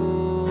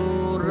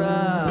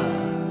cura.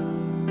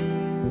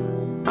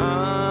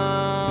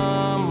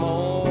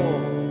 Amo,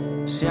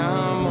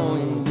 siamo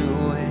in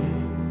due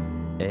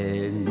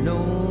e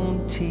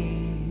non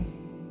ti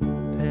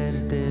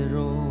perderò.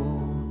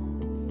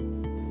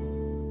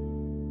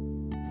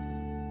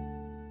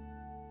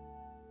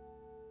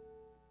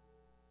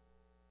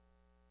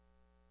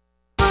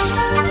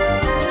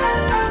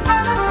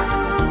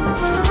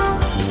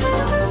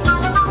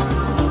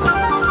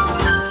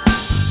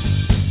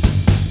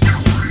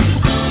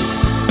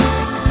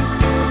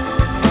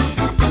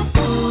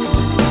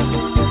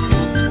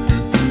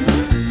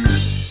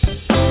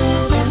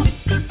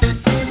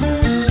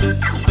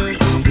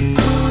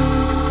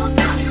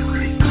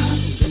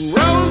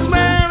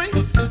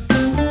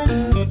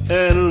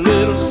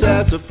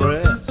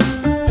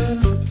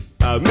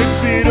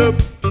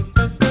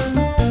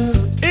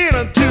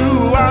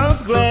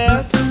 ounce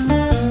glass,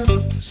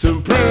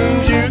 some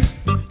prune juice,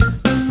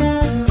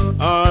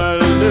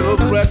 on a little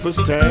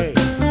breakfast tang.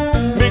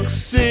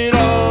 Mix it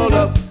all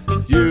up,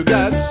 you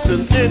got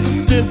some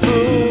instant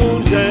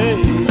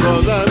poontang.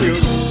 'Cause I'm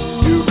your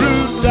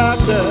root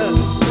doctor.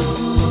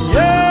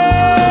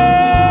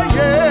 Yeah,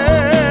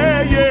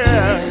 yeah,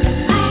 yeah.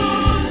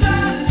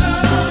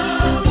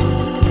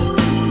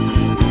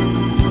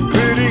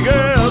 Pretty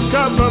girls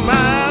come from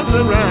miles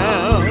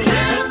around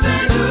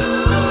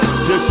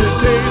just to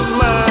taste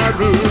my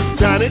root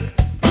tonic.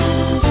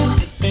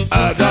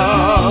 A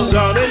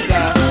doggone it,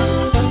 guy.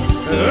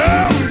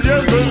 I'm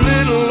just a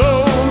little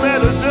old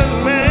medicine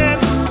man,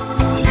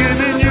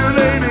 giving you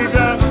ladies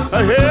a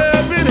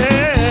helping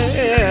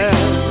hand.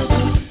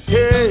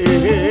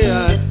 Hey,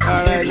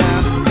 all right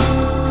now.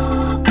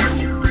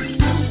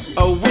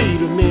 Oh, wait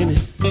a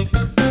minute.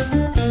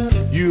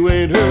 You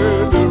ain't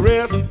heard the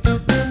rest.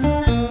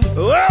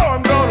 Oh,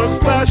 I'm gonna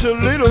splash a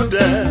little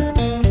dab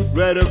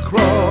right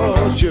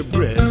across your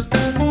breast.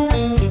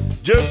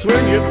 Just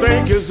when you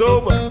think it's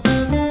over,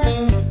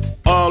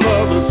 all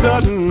of a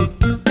sudden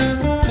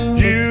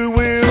you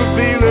will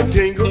feel a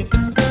tingle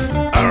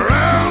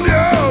around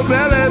your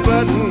belly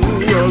button.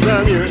 'Cause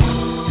I'm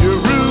your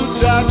root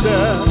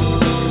doctor.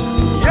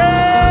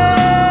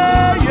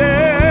 Yeah,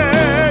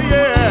 yeah,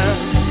 yeah.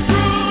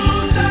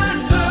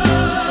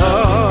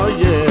 Oh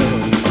yeah.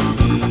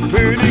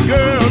 Pretty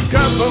girls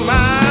come from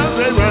miles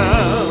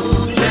around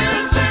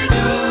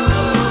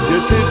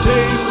just to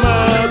taste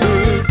my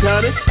root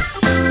tonic.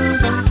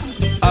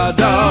 A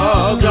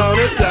doggone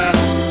it,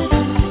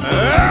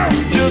 I'm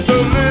just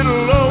a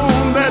little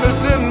old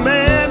medicine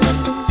man,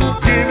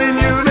 giving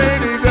you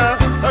ladies a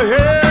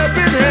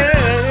helping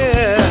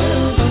hand.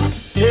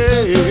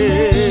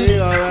 Hey,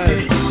 all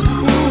right.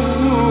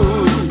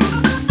 Ooh.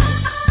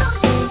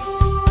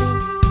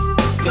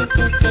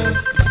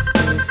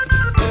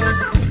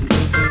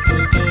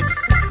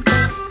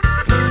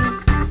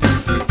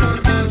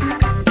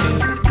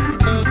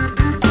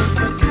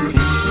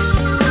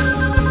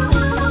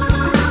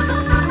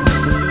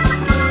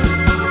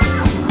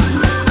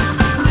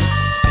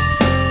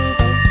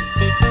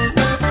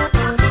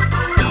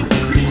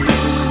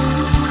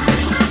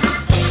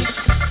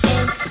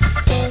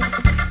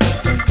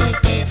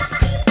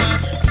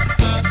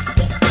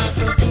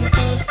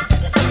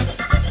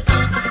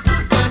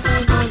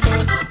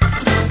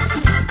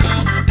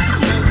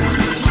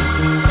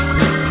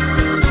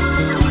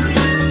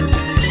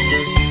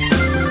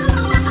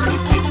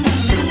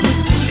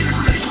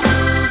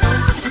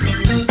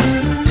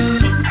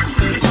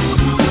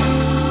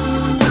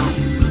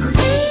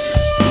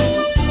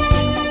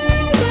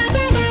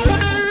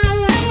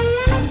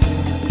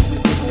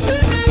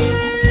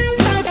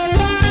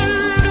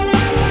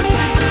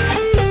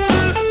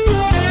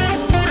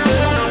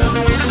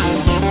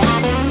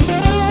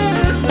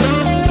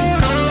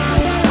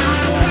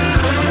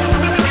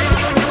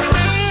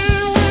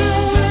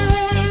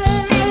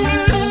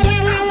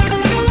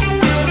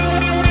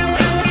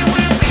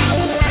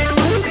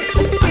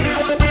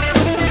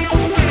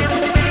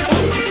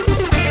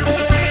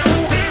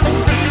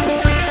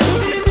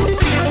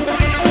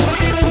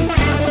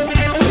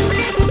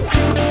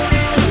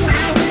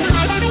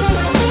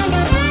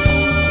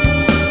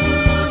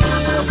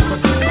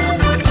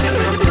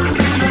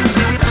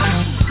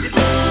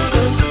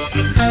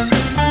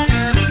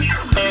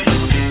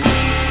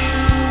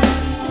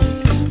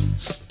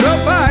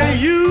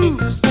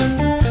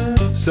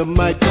 Some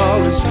might call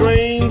it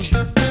strange,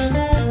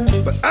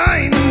 but I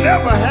ain't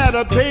never had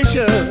a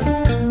patient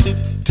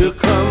to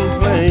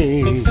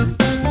complain.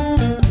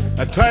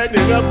 I tighten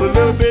it up a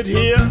little bit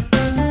here,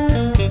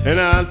 and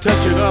I'll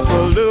touch it up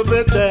a little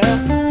bit there.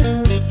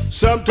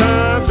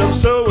 Sometimes I'm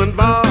so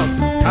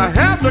involved, I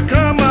have to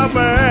come up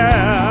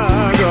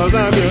there, 'cause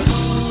I'm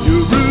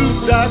your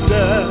root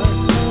doctor.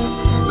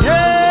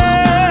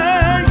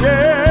 Yeah,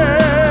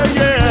 yeah,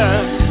 yeah.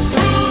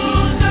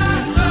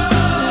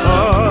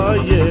 Oh,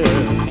 yeah.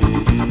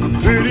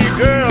 Pretty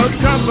girls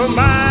come from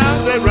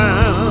miles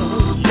around,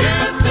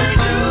 yes, they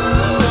do,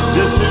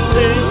 just to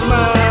taste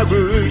my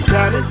root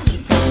tonic.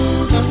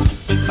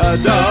 A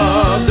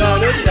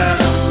doggone it,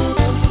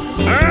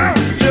 I'm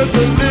just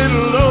a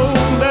little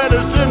old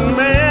medicine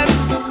man,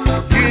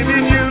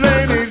 giving you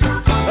ladies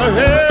a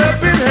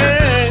helping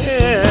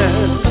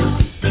hand.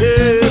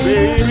 Hey,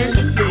 baby,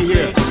 look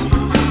here.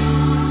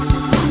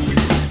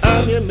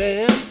 I'm your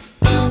man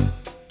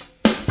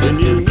when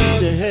you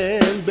need a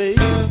hand, baby.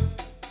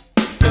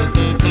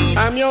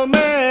 I'm your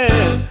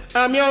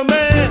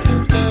man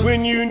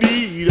when you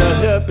need a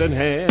helping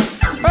hand.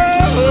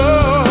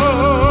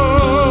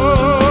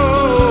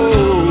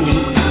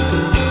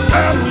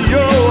 I'm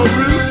your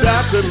root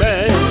doctor,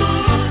 man.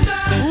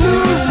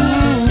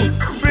 Ooh,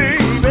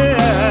 baby,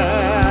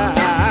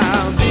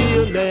 I'll be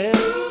your man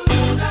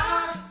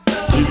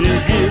if you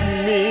give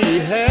me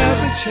half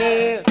a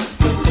chance.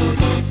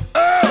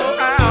 Oh,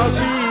 I'll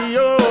be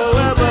your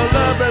ever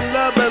loving,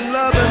 loving,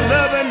 loving,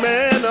 loving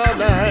man all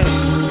night.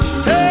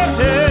 Hey,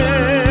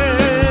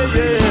 hey,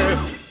 yeah,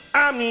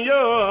 I'm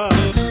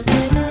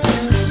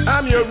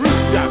your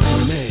root doctor.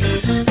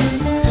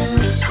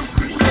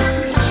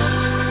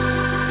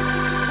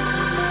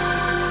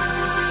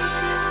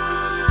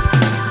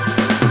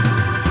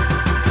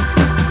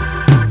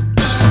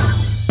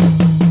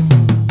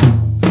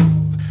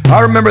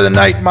 remember the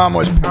night Mom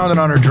was pounding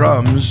on her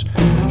drums.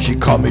 She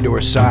called me to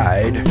her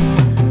side.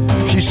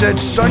 She said,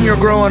 "Son, you're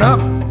growing up.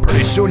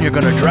 Pretty soon you're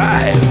gonna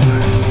drive."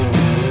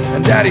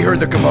 And Daddy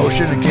heard the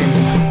commotion and came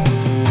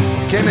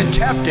in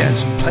tap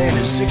dancing, playing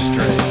his 6th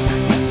string.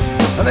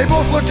 And they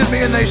both looked at me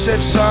and they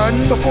said,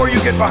 "Son, before you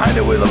get behind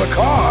the wheel of a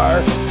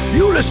car,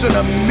 you listen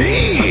to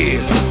me.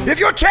 If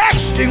you're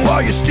texting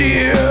while you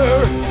steer,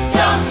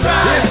 don't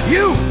drive. If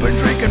you've been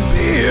drinking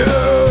beer,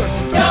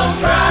 don't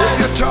drive. If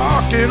you're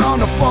talking on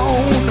the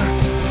phone,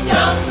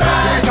 don't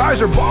drive. If your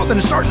tires are bald and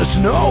it's starting to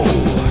snow,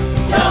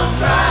 don't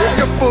drive. If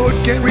your foot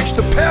can't reach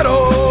the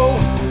pedal,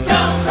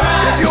 don't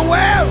drive. If you're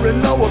wearing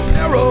no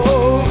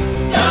apparel,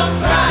 don't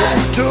drive. If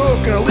you took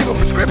an illegal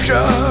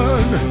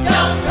prescription,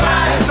 don't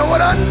drive. And no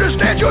one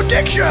understands your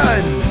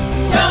diction,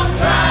 don't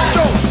drive.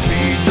 Don't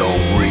speed,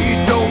 don't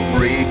read, don't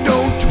breathe,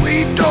 don't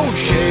tweet, don't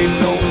shave,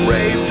 don't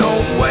rave,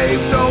 don't wave,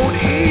 don't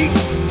eat,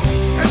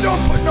 and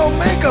don't put no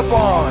makeup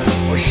on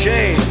or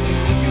shave.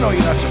 You know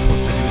you're not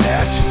supposed to do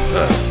that.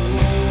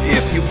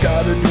 If you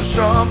gotta do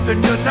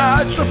something you're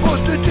not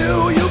supposed to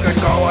do, you can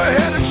go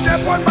ahead and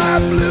step on my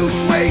blue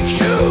suede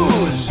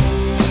shoes.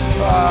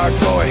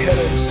 Go ahead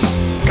and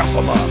scuff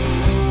them up.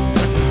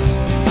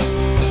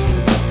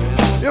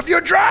 If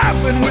you're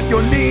driving with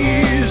your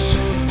knees,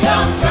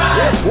 don't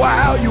drive. If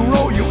while you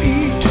roll you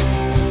eat,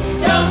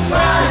 don't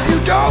drive. If you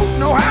don't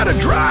know how to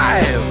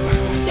drive,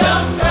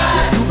 don't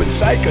drive. If you've been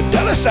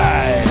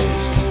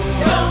psychedelicized,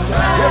 don't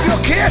drive. If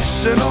you're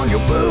kissing on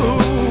your boo,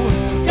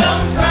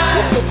 don't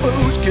drive. If the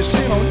boo's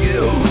kissing on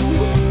you,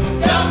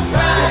 don't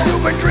drive. If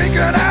you've been drinking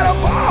at a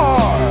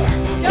bar,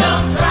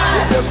 don't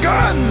drive. If there's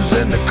guns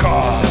in the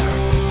car,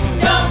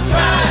 don't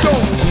drive.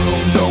 Don't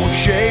groom, don't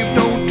shave,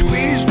 don't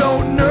tweeze,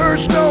 don't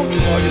nurse, don't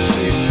noise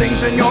these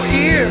things in your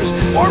ears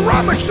or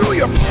rummage through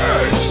your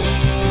purse.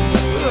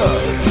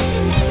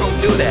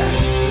 Don't do that.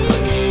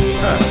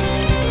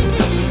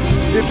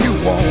 If you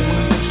want to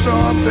do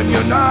something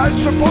you're not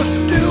supposed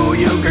to do,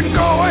 you can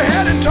go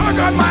ahead and tug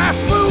on my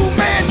Fu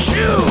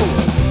Manchu.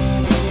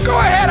 Go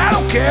ahead, I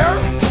don't care.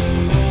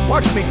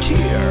 Watch me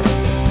tear.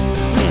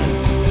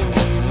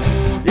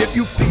 If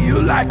you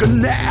feel like a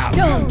nap,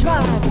 don't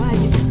drive while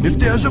you sleep. If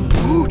there's a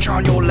pooch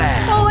on your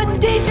lap, oh, it's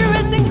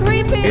dangerous and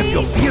creepy. If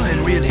you're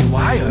feeling really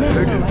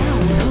wired,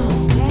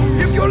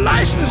 if your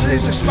license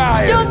is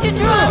expired, don't you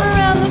drive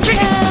around the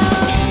town.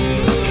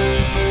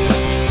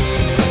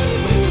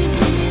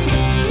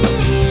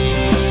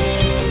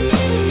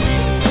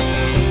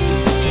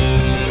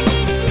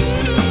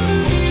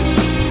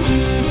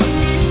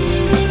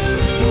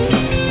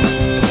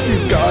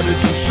 To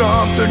do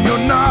something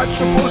you're not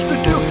supposed to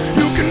do,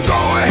 you can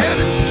go ahead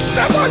and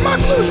step on my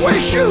blue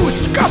suede shoes,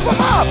 scuff them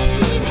up,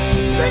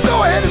 then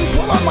go ahead and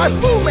pull on my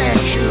Fu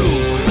Manchu.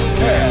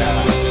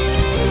 Yeah.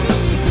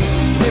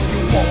 If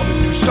you want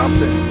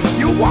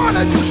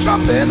to do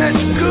something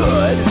that's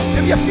good,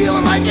 if you're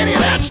feeling like any of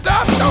that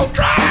stuff, don't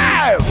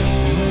drive.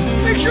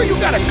 Make sure you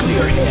got a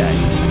clear head.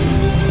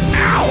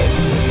 Ow!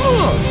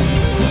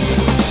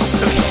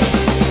 Suck it.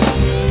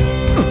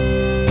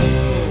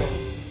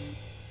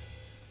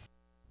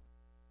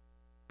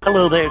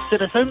 Hello there,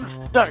 citizens.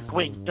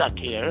 Darkwing Duck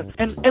here,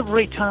 and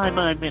every time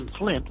I'm in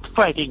Flint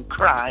fighting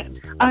crime,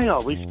 I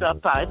always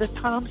stop by the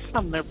Tom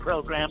Sumner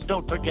program.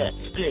 Don't forget,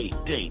 stay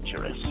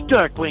dangerous.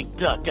 Darkwing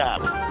Duck out.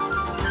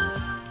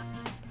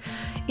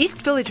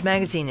 East Village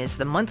Magazine is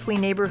the monthly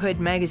neighborhood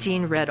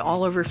magazine read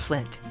all over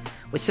Flint.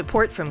 With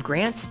support from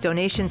grants,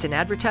 donations, and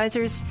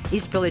advertisers,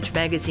 East Village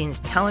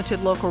Magazine's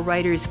talented local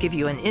writers give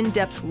you an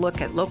in-depth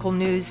look at local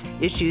news,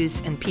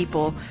 issues, and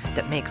people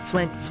that make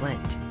Flint,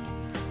 Flint.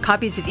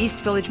 Copies of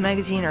East Village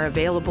Magazine are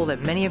available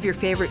at many of your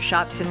favorite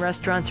shops and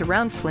restaurants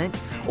around Flint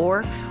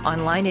or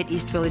online at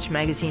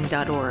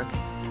eastvillagemagazine.org.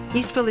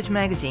 East Village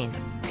Magazine,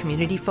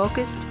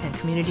 community-focused and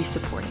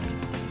community-supported.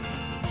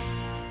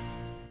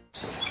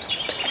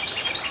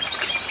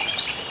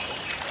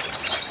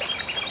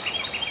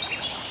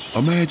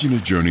 Imagine a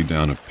journey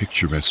down a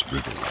picturesque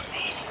riverway.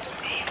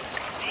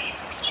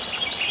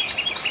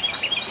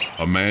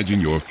 Imagine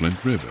your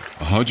Flint River,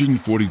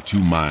 142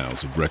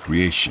 miles of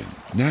recreation,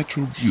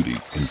 natural beauty,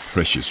 and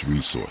precious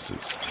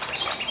resources.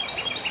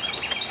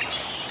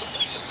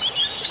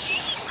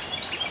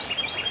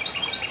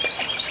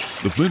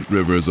 The Flint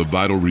River is a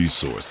vital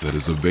resource that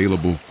is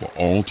available for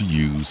all to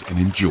use and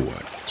enjoy.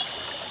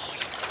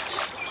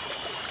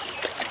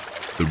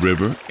 The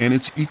river and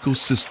its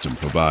ecosystem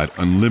provide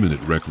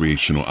unlimited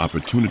recreational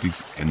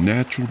opportunities and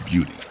natural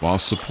beauty while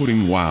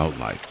supporting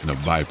wildlife in a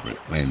vibrant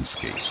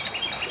landscape.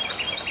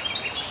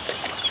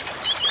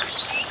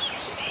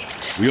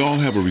 We all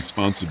have a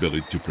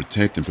responsibility to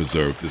protect and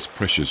preserve this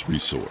precious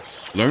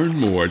resource. Learn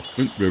more at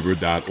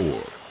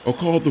flintriver.org or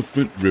call the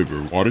Flint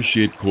River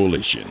Watershed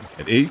Coalition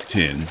at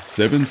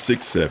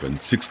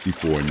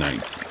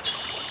 810-767-6490.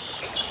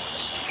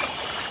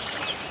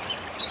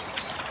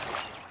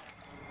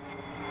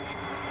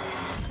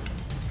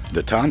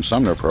 The Tom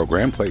Sumner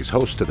Program plays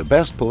host to the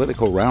best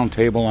political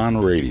roundtable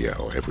on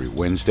radio every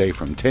Wednesday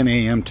from 10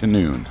 a.m. to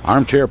noon.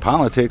 Armchair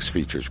Politics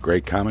features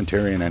great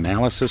commentary and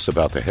analysis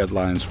about the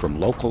headlines from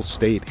local,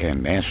 state,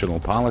 and national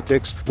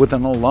politics with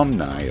an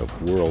alumni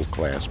of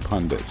world-class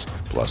pundits,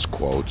 plus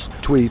quotes,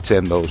 tweets,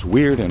 and those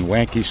weird and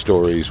wacky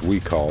stories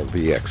we call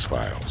the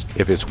X-Files.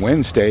 If it's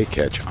Wednesday,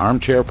 catch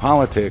Armchair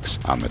Politics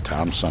on the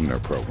Tom Sumner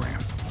Program.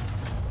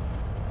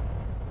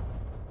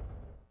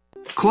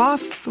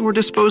 Cloth or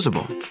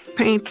disposable?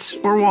 Paint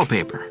or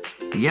wallpaper?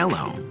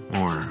 Yellow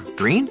or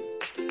green?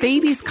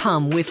 Babies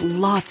come with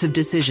lots of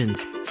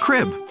decisions.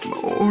 Crib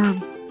or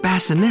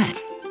bassinet?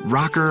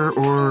 Rocker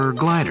or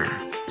glider?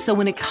 So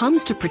when it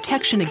comes to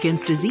protection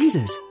against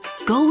diseases,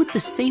 go with the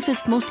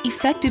safest, most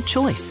effective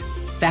choice: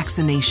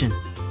 vaccination.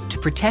 To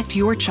protect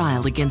your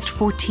child against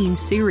 14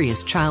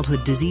 serious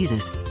childhood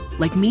diseases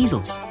like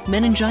measles,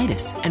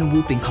 meningitis, and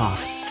whooping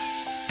cough.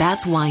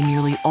 That's why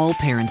nearly all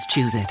parents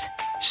choose it.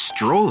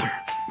 Stroller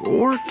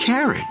or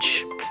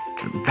carriage?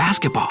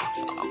 Basketball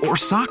or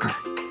soccer?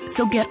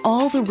 So get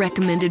all the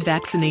recommended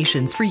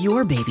vaccinations for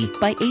your baby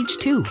by age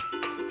 2.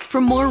 For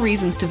more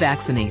reasons to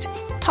vaccinate,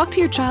 talk to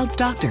your child's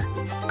doctor.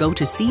 Go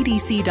to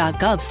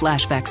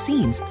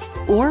cdc.gov/vaccines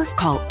or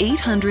call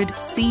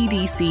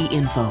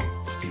 800-CDC-INFO.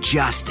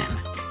 Justin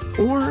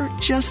or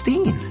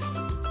Justine.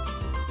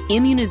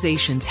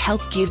 Immunizations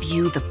help give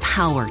you the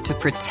power to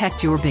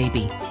protect your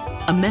baby.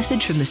 A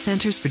message from the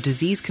Centers for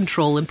Disease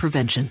Control and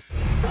Prevention.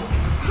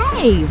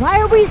 Hey, why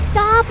are we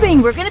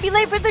stopping? We're going to be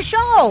late for the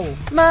show.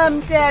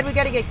 Mom, Dad, we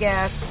got to get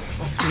gas.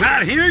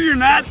 Not here, you're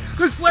not.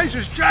 This place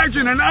is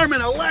charging an arm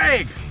and a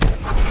leg.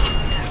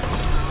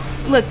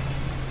 Look,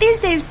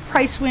 these days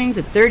price swings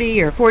of 30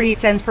 or 40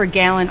 cents per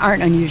gallon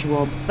aren't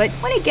unusual, but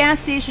when a gas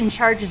station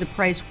charges a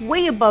price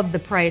way above the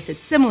price at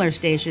similar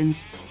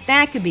stations,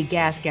 that could be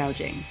gas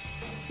gouging.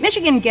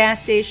 Michigan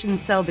gas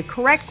stations sell the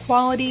correct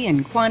quality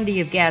and quantity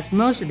of gas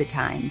most of the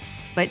time,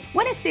 but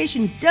when a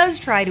station does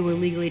try to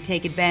illegally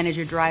take advantage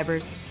of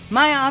drivers,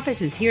 my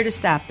office is here to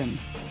stop them.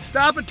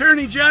 Stop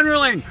Attorney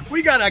Generaling!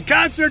 We got a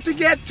concert to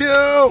get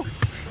to!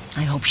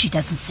 I hope she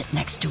doesn't sit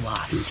next to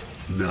us.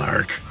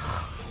 Narc.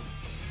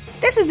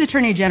 This is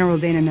Attorney General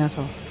Dana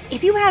Nussel.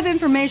 If you have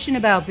information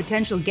about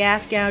potential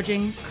gas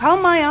gouging, call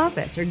my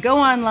office or go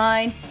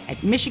online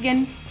at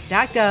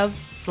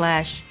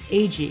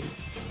michigan.gov/AG.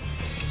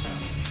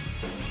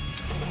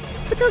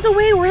 Put those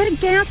away, we're at a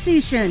gas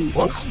station.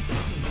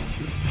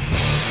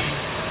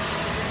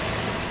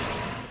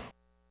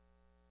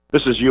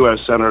 This is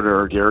U.S.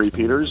 Senator Gary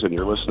Peters, and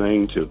you're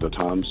listening to the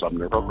Tom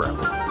Sumner Program.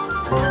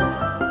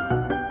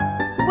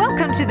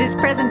 Welcome to this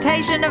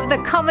presentation of the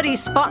Comedy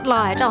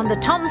Spotlight on the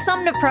Tom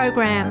Sumner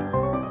Program.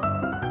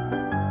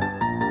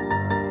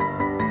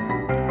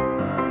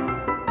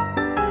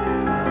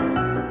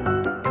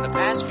 In the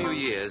past few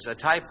years, a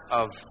type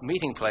of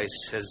meeting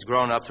place has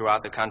grown up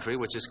throughout the country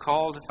which is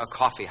called a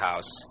coffee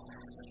house.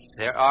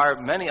 There are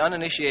many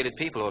uninitiated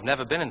people who have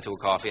never been into a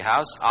coffee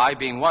house, I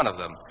being one of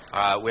them.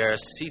 We're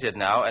seated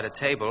now at a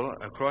table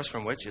across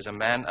from which is a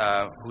man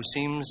who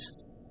seems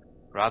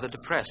rather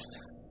depressed.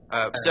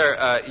 Sir,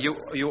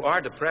 you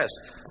are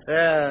depressed.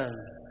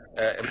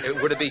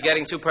 Would it be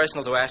getting too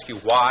personal to ask you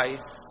why?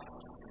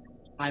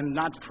 I'm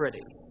not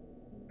pretty.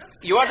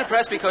 You are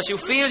depressed because you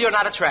feel you're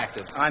not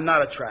attractive. I'm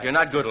not attractive. You're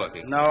not good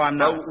looking. No, I'm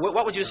not. Well,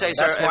 what would you say,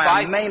 sir? That's why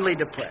I'm mainly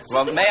depressed.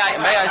 Well, may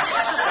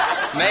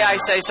I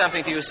say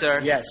something to you,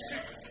 sir? Yes.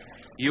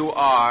 You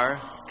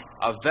are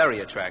a very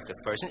attractive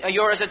person.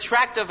 You're as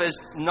attractive as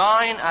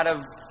 9 out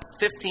of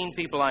 15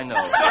 people I know.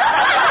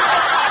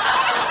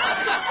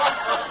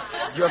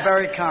 You're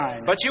very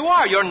kind. But you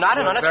are. You're not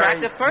an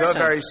unattractive person.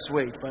 You're very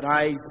sweet, but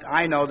I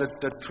know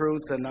the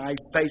truth, and I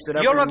face it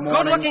every morning. You're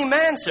a good-looking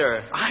man,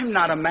 sir. I'm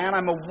not a man.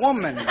 I'm a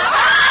woman. Oh,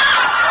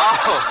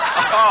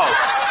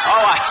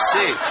 I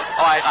see.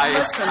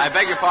 I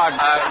beg your pardon.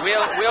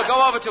 We'll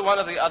go over to one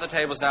of the other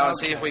tables now and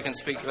see if we can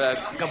speak.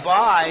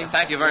 Goodbye.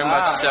 Thank you very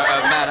much, sir.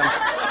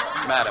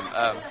 Madam.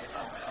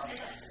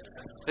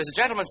 There's a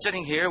gentleman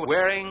sitting here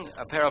wearing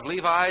a pair of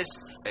Levi's,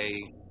 a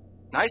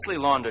nicely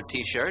laundered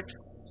T-shirt,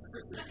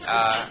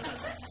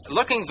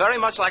 looking very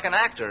much like an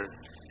actor.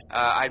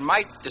 I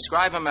might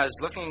describe him as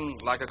looking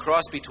like a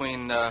cross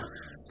between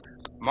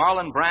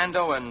Marlon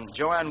Brando and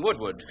Joanne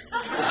Woodward.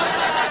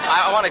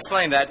 I want to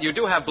explain that. You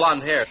do have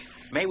blonde hair.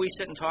 May we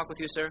sit and talk with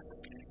you, sir?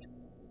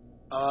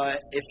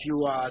 If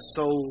you are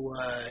so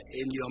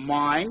in your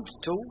mind,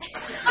 too.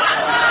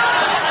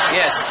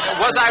 Yes.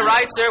 Was I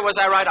right, sir? Was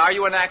I right? Are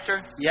you an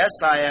actor? Yes,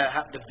 I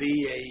happen to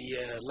be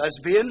a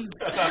lesbian.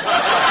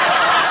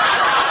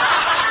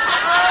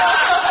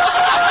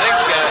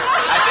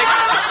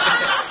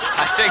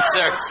 I think,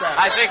 sir.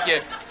 I think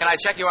you. Can I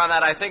check you on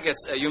that? I think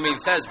it's. You mean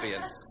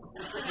thespian.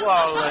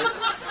 Well,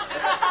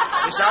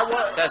 is that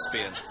what?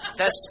 Thespian,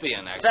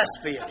 actually.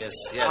 Thespian. Yes.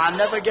 I'll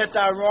never get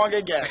that wrong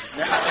again.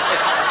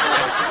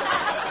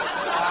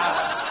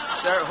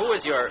 Sir, who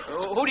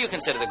do you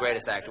consider the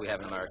greatest actor we have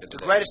in America today?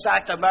 The greatest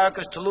actor in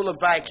America is Tallulah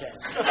Bankhead.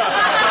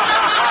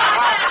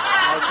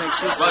 I think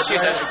she's... Well,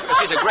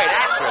 she's a great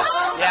actress.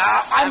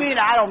 Yeah,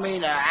 I don't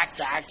mean an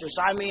actress.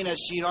 I mean that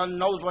she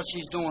knows what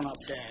she's doing up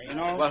there, you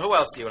know? Well, who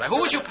else do you like? Who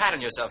would you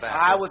pattern yourself after?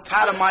 I would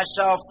pattern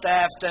myself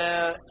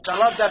after... I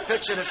love that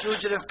picture, The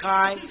Fugitive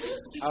Kind.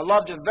 I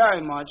loved it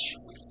very much.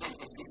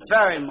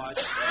 Very much.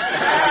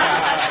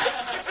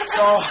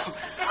 So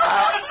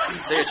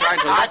you're trying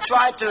to... I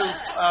tried to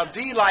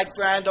be like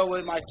Brando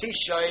with my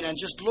T-shirt and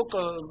just look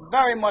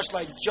very much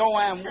like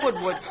Joanne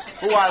Woodward,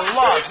 who I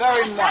love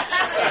very much.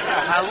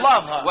 I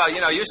love her. Well,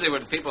 usually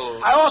when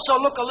people... I also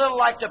look a little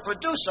like the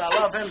producer. I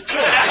love him,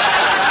 too.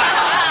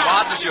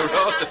 Martin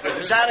Girondi, the producer.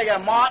 Exactly,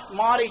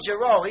 Marty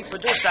Girondi. He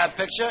produced that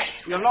picture.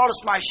 You'll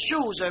notice my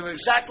shoes are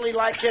exactly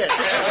like his.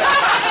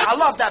 I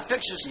love that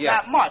picture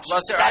that much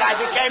that I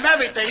became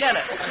everything in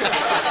it.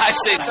 I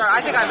see. Sir,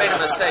 I think I made a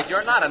mistake.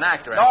 You're not an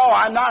actor. No,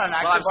 I'm not an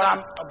actor,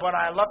 but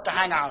I love to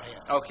hang out here.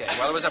 Okay,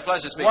 well, it was a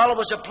pleasure speaking. Well, it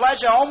was a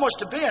pleasure almost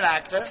to be an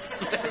actor.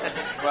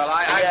 Well,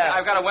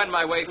 I've got to wend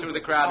my way through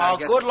the crowd. Oh,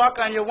 good luck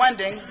on your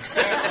wending.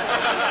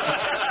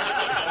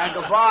 And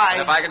goodbye.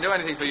 If I can do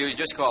anything for you, you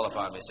just call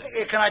upon me, sir.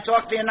 Can I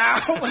talk to you now?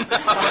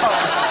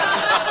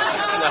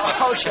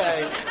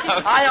 Okay.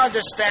 I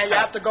understand. You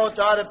have to go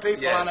to other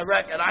people on the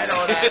record. I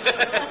know that.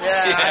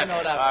 I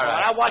know that. All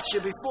right. I watched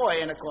you before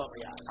in the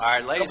coffee house. All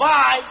right, ladies.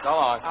 Goodbye. So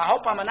long. I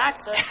hope I'm an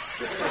actor.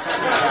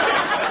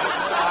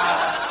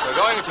 We're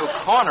going into a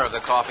corner of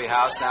the coffee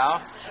house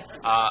now.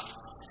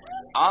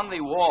 On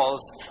the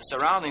walls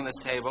surrounding this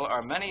table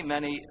are many,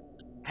 many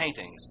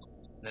paintings.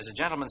 There's a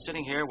gentleman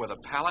sitting here with a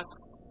palette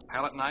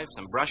knife,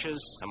 some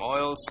brushes, some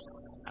oils,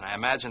 and I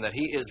imagine that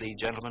he is the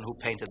gentleman who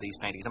painted these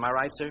paintings. Am I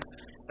right, sir?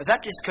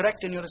 That is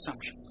correct in your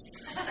assumption.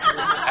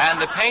 And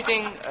the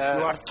painting...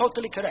 you are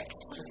totally correct.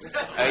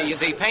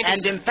 The painting...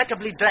 And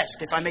impeccably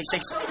dressed, if I may say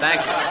so. Thank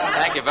you.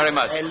 Thank you very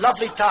much. A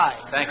lovely tie.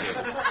 Thank you.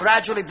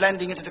 Gradually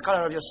blending into the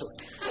color of your suit.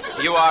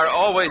 You are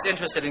always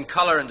interested in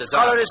color and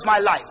design. Color is my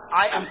life.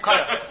 I am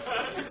color.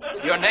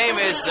 Your name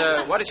is...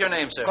 what is your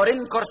name, sir?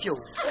 Corinne Corfu.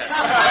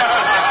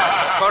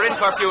 Corinne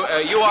Corfu.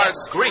 You are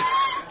Greek.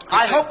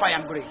 I hope I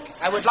am Greek.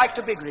 I would like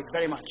to be Greek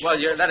very much. Well,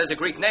 that is a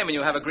Greek name, and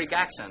you have a Greek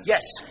accent.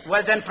 Yes.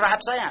 Well, then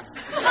perhaps I am.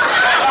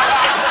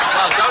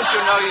 Well,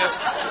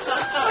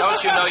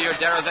 don't you know your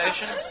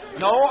derivation?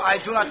 No, I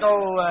do not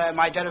know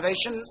my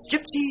derivation.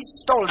 Gypsies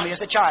stole me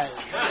as a child.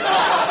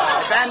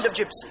 A band of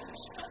gypsies.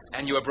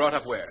 And you were brought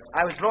up where?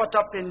 I was brought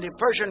up in the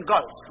Persian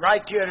Gulf,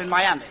 right here in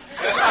Miami.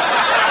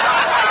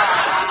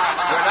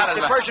 It's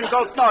the Persian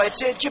Gulf. No,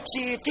 it's a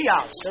gypsy tea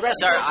house. The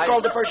rest is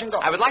called the Persian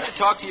Gulf. I would like to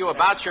talk to you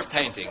about your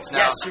paintings. Now,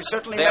 yes, you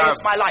certainly may.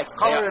 It's my life.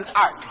 Color and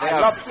art. I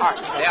love art.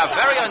 They are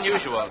very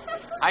unusual.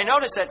 I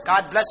noticed that...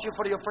 God bless you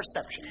for your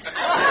perception.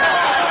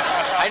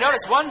 I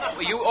noticed one...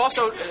 You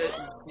also...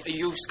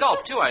 you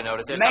sculpt, too, I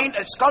noticed.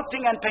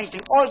 Sculpting and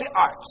painting, all the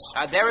arts.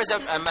 There is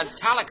a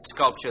metallic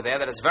sculpture there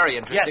that is very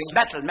interesting.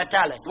 Yes,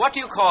 metallic. What do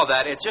you call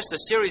that? It's just a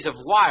series of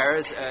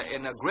wires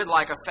in a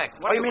grid-like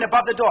effect. What you mean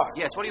above the door?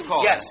 Yes, what do you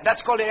call that? Yes,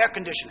 that's called the air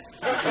conditioning.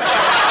 Yes.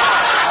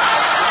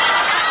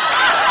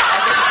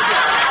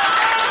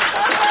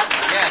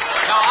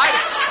 No,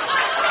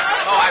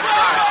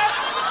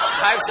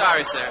 I'm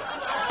sorry, sir.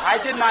 I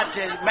did not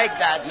make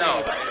that.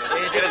 No.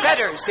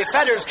 The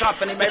Feathers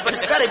Company made, but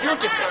it's very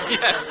beautiful.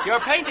 Yes. Your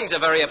paintings are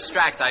very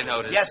abstract, I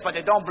noticed. Yes, but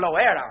they don't blow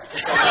air out.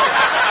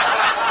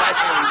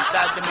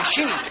 Like the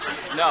machines.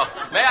 No.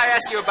 May I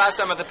ask you about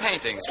some of the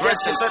paintings? For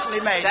instance, you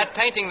certainly may. That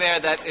painting there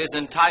that is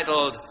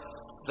entitled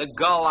The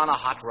Gull on a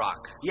Hot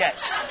Rock.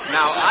 Yes.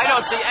 Now, I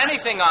don't see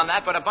anything on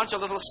that but a bunch of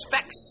little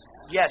specks.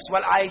 Yes,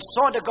 well, I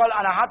saw the gull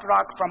on a hot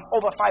rock from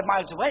over 5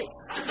 miles away.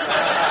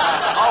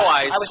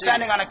 I was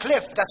standing on a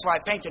cliff. That's why I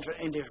painted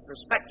in the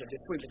perspective, the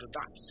 3 little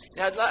dots.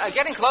 Now,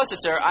 getting closer,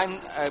 sir,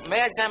 may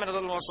I examine a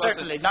little more closely?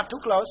 Certainly, not too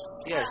close.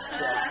 Yes.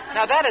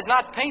 Now, that is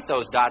not paint,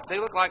 those dots. They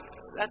look like...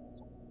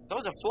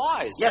 Those are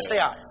flies. Yes, they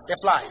are.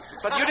 They're flies.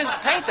 But you didn't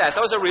paint that.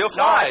 Those are real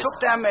flies. No, I took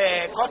them,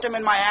 caught them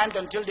in my hand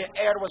until the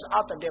air was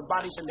out of their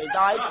bodies and they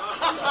died.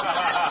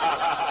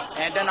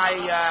 And then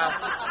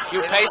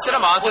you pasted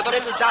them onto them?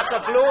 Little dots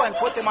of glue and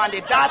put them on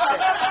the dots,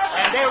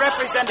 and they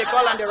represent the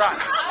gull and the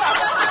rocks.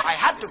 I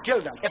had to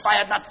kill them. If I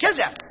had not killed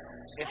them,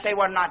 if they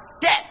were not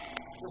dead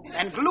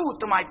and glued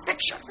to my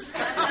picture,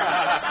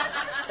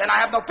 then I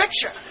have no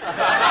picture.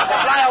 They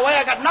fly away,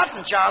 I got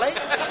nothing, Charlie.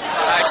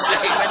 I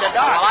see. When they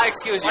die. Well, I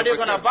excuse you. What are you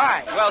going to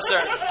buy? Well, sir,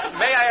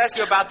 may I ask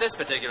you about this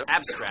particular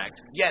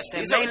abstract? Yes,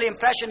 they're mainly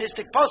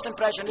impressionistic,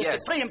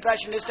 post-impressionistic,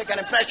 pre-impressionistic, and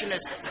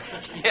impressionistic.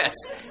 Yes.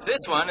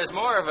 This one is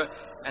more of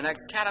an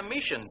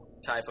academician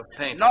type of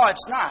painting. No,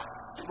 it's not.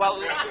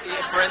 Well,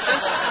 for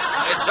instance,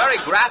 it's very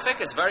graphic.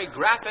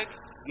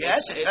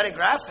 Yes, it's very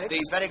graphic.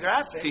 It's very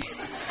graphic.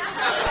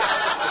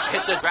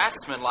 It's a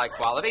draftsman-like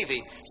quality.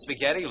 The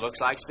spaghetti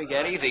looks like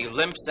spaghetti. The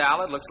limp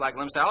salad looks like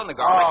limp salad. And the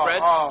garlic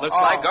bread looks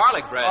like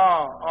garlic bread.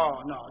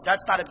 No.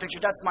 That's not a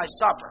picture. That's my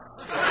supper.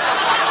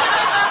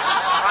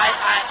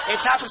 It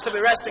happens to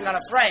be resting on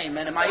a frame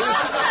and in my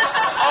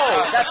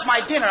easel. That's my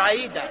dinner. I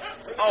eat that.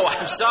 Oh,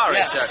 I'm sorry,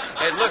 sir.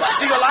 It looks...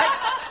 Do you like?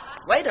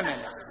 Wait a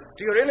minute.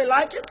 Do you really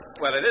like it?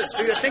 Well, it is.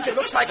 Do you think it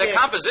looks like the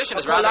composition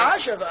is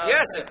collage rather... of...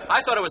 Yes,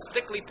 I thought it was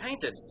thickly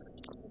painted.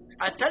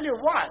 I tell you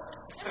what.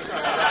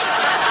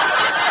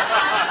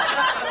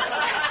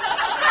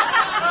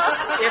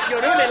 If you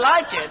really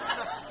like it,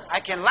 I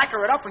can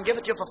lacquer it up and give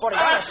it to you for $40.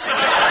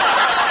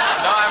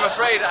 No, I'm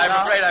afraid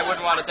I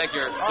wouldn't want to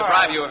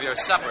deprive you of your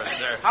supper,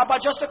 sir. How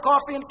about just a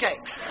coffee and cake?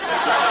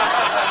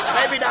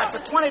 Maybe not, for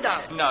 $20.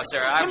 No,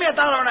 sir. Give me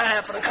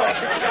 $1.50 for the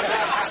coffee and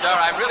cake. Sir,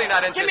 I'm really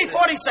not interested. Give me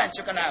 40 cents,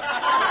 you can have it.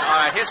 All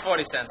right, here's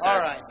 40 cents, sir. All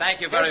right. Thank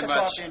you very Here's the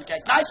much. Coffee and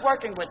cake. Nice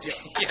working with you.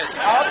 Yes.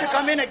 I hope you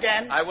come in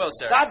again. I will,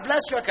 sir. God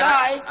bless your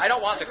tie. I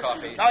don't want the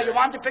coffee. No, you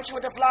want the picture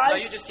with the flies? No,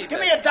 you just keep Give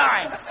it. me a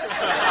dime.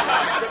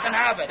 You can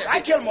have it. I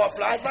kill more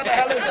flies. What the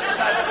hell is it?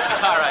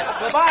 All right.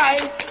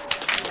 Goodbye.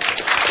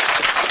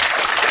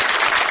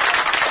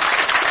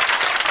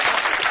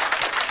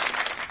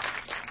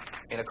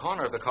 In a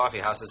corner of the coffee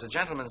house, there's a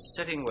gentleman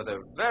sitting with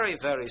a very,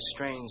 very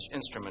strange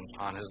instrument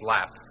on his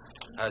lap.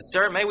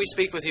 Sir, may we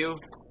speak with you?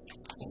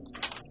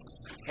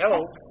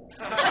 Hello.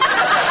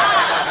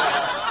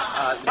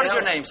 What is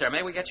your name, sir?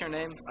 May we get your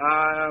name?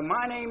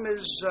 My name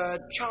is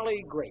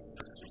Charlie Grape.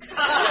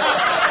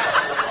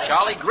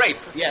 Charlie Grape?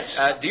 Yes.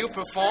 Do you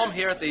perform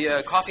here at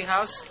the coffee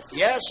house?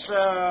 Yes,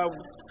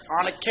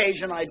 on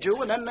occasion I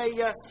do, and then they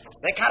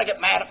kind of get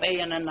mad at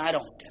me, and then I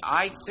don't.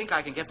 I think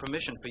I can get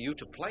permission for you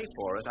to play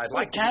for us. I'd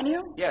like can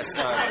you? Yes.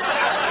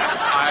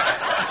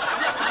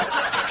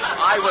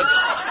 I would...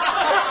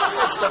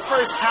 It's the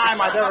first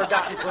time I've ever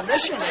gotten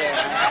permission here.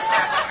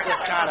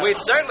 Just kind of... We'd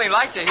certainly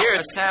like to hear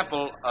a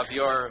sample of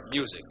your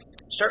music.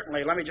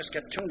 Certainly. Let me just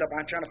get tuned up.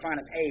 I'm trying to find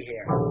an A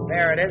here.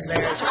 There it is.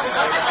 There's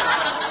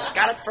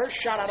got it first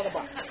shot out of the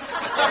box.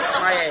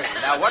 My A.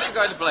 Now, what are you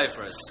going to play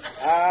for us?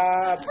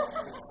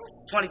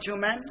 22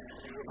 Men.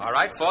 All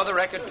right, for the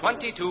record,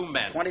 22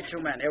 Men.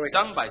 22 Men. Here we go.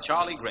 Sung by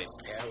Charlie Grape.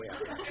 Here we are.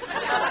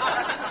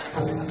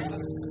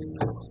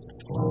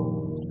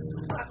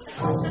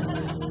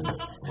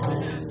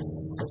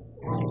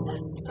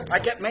 I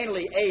get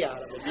mainly A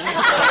out of it. I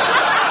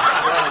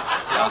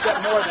don't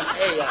get more than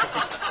A out of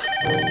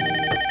it.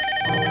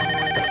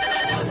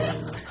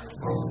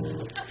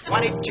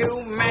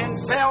 22 men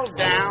fell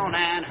down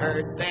and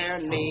hurt their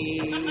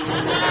knees.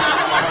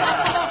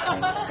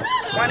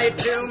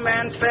 22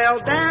 men fell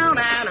down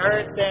and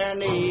hurt their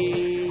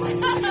knees.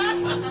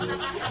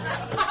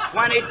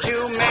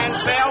 22 men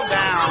fell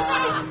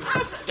down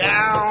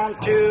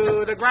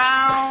to the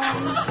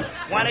ground.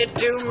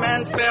 22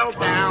 men fell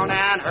down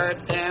and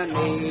hurt their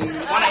knees.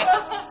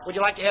 Would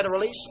you like to hear the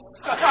release?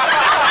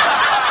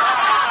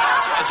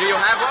 Do you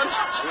have one?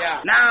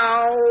 Yeah.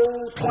 Now,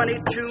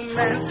 22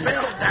 men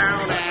fell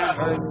down and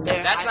hurt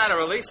their... That's not a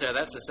release, sir.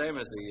 That's the same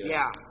as the...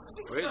 Yeah.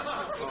 Bridge.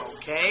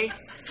 Okay.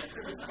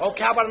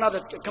 Okay, how about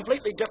another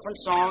completely different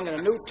song and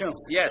a new tune?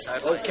 Yes,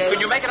 I'd like. Okay. Can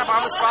you make it up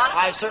on the spot?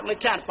 I certainly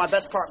can. It's my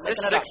best part. This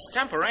is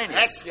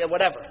extemporaneous. Yeah,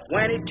 whatever.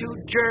 22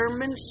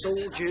 German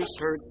soldiers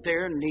hurt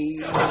their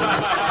knees.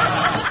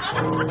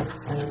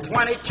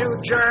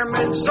 22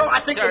 German soldiers. I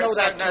think you know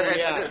that tune.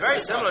 Yeah. It's very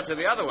similar to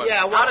the other one.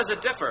 Yeah. Well, how does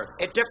it differ?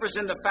 It differs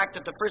in the fact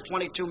that the first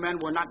 22 men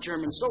were not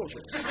German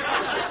soldiers.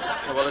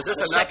 Well, is this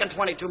the second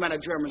 22 men are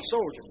German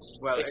soldiers?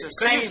 Well, it's the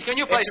same. Can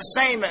you play? It's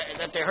the same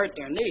that they hurt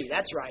their knee.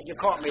 That's right. You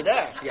caught me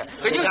there. Yeah.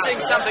 Can you sing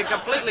something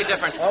completely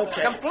different?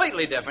 Okay.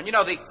 Completely different. You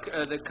know, the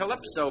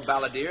calypso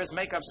balladeers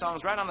make up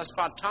songs right on the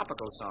spot,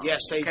 topical songs.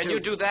 Yes, they do. Can you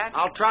do that?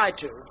 I'll try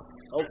to.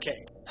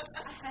 Okay.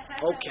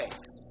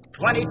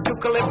 22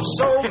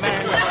 calypso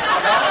men.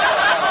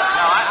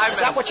 Is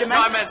that what you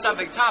meant? No, I meant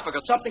something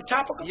topical. Something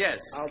topical? Yes.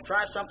 I'll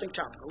try something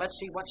topical. Let's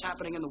see what's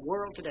happening in the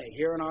world today,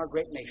 here in our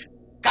great nation.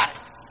 Got it.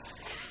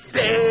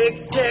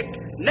 Big Dick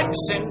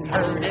Nixon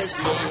hurt his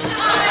knee.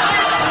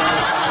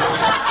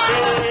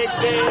 Big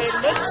Dick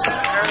Nixon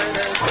hurt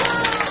his knee.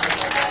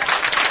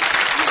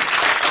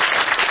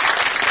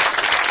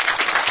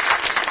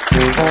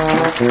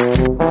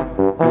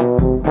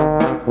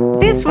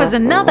 This was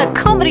another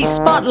comedy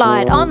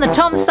spotlight on the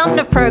Tom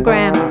Sumner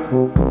Program.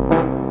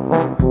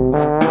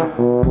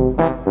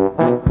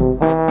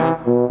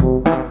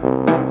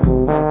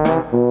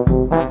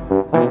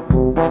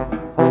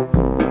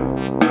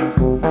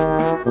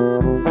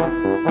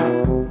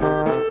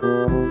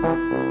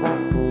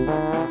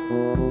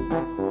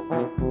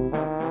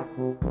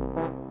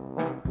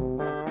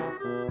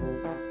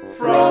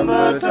 From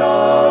the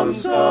Tom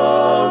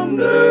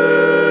Sumner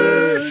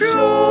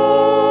Show.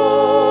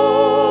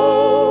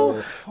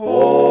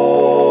 Oh,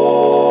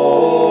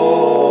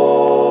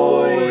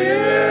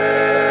 yeah.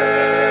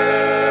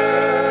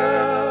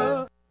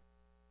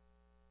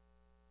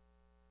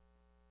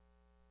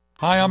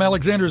 Hi, I'm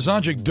Alexander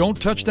Zonjic. Don't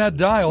touch that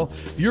dial.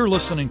 You're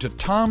listening to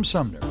Tom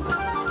Sumner.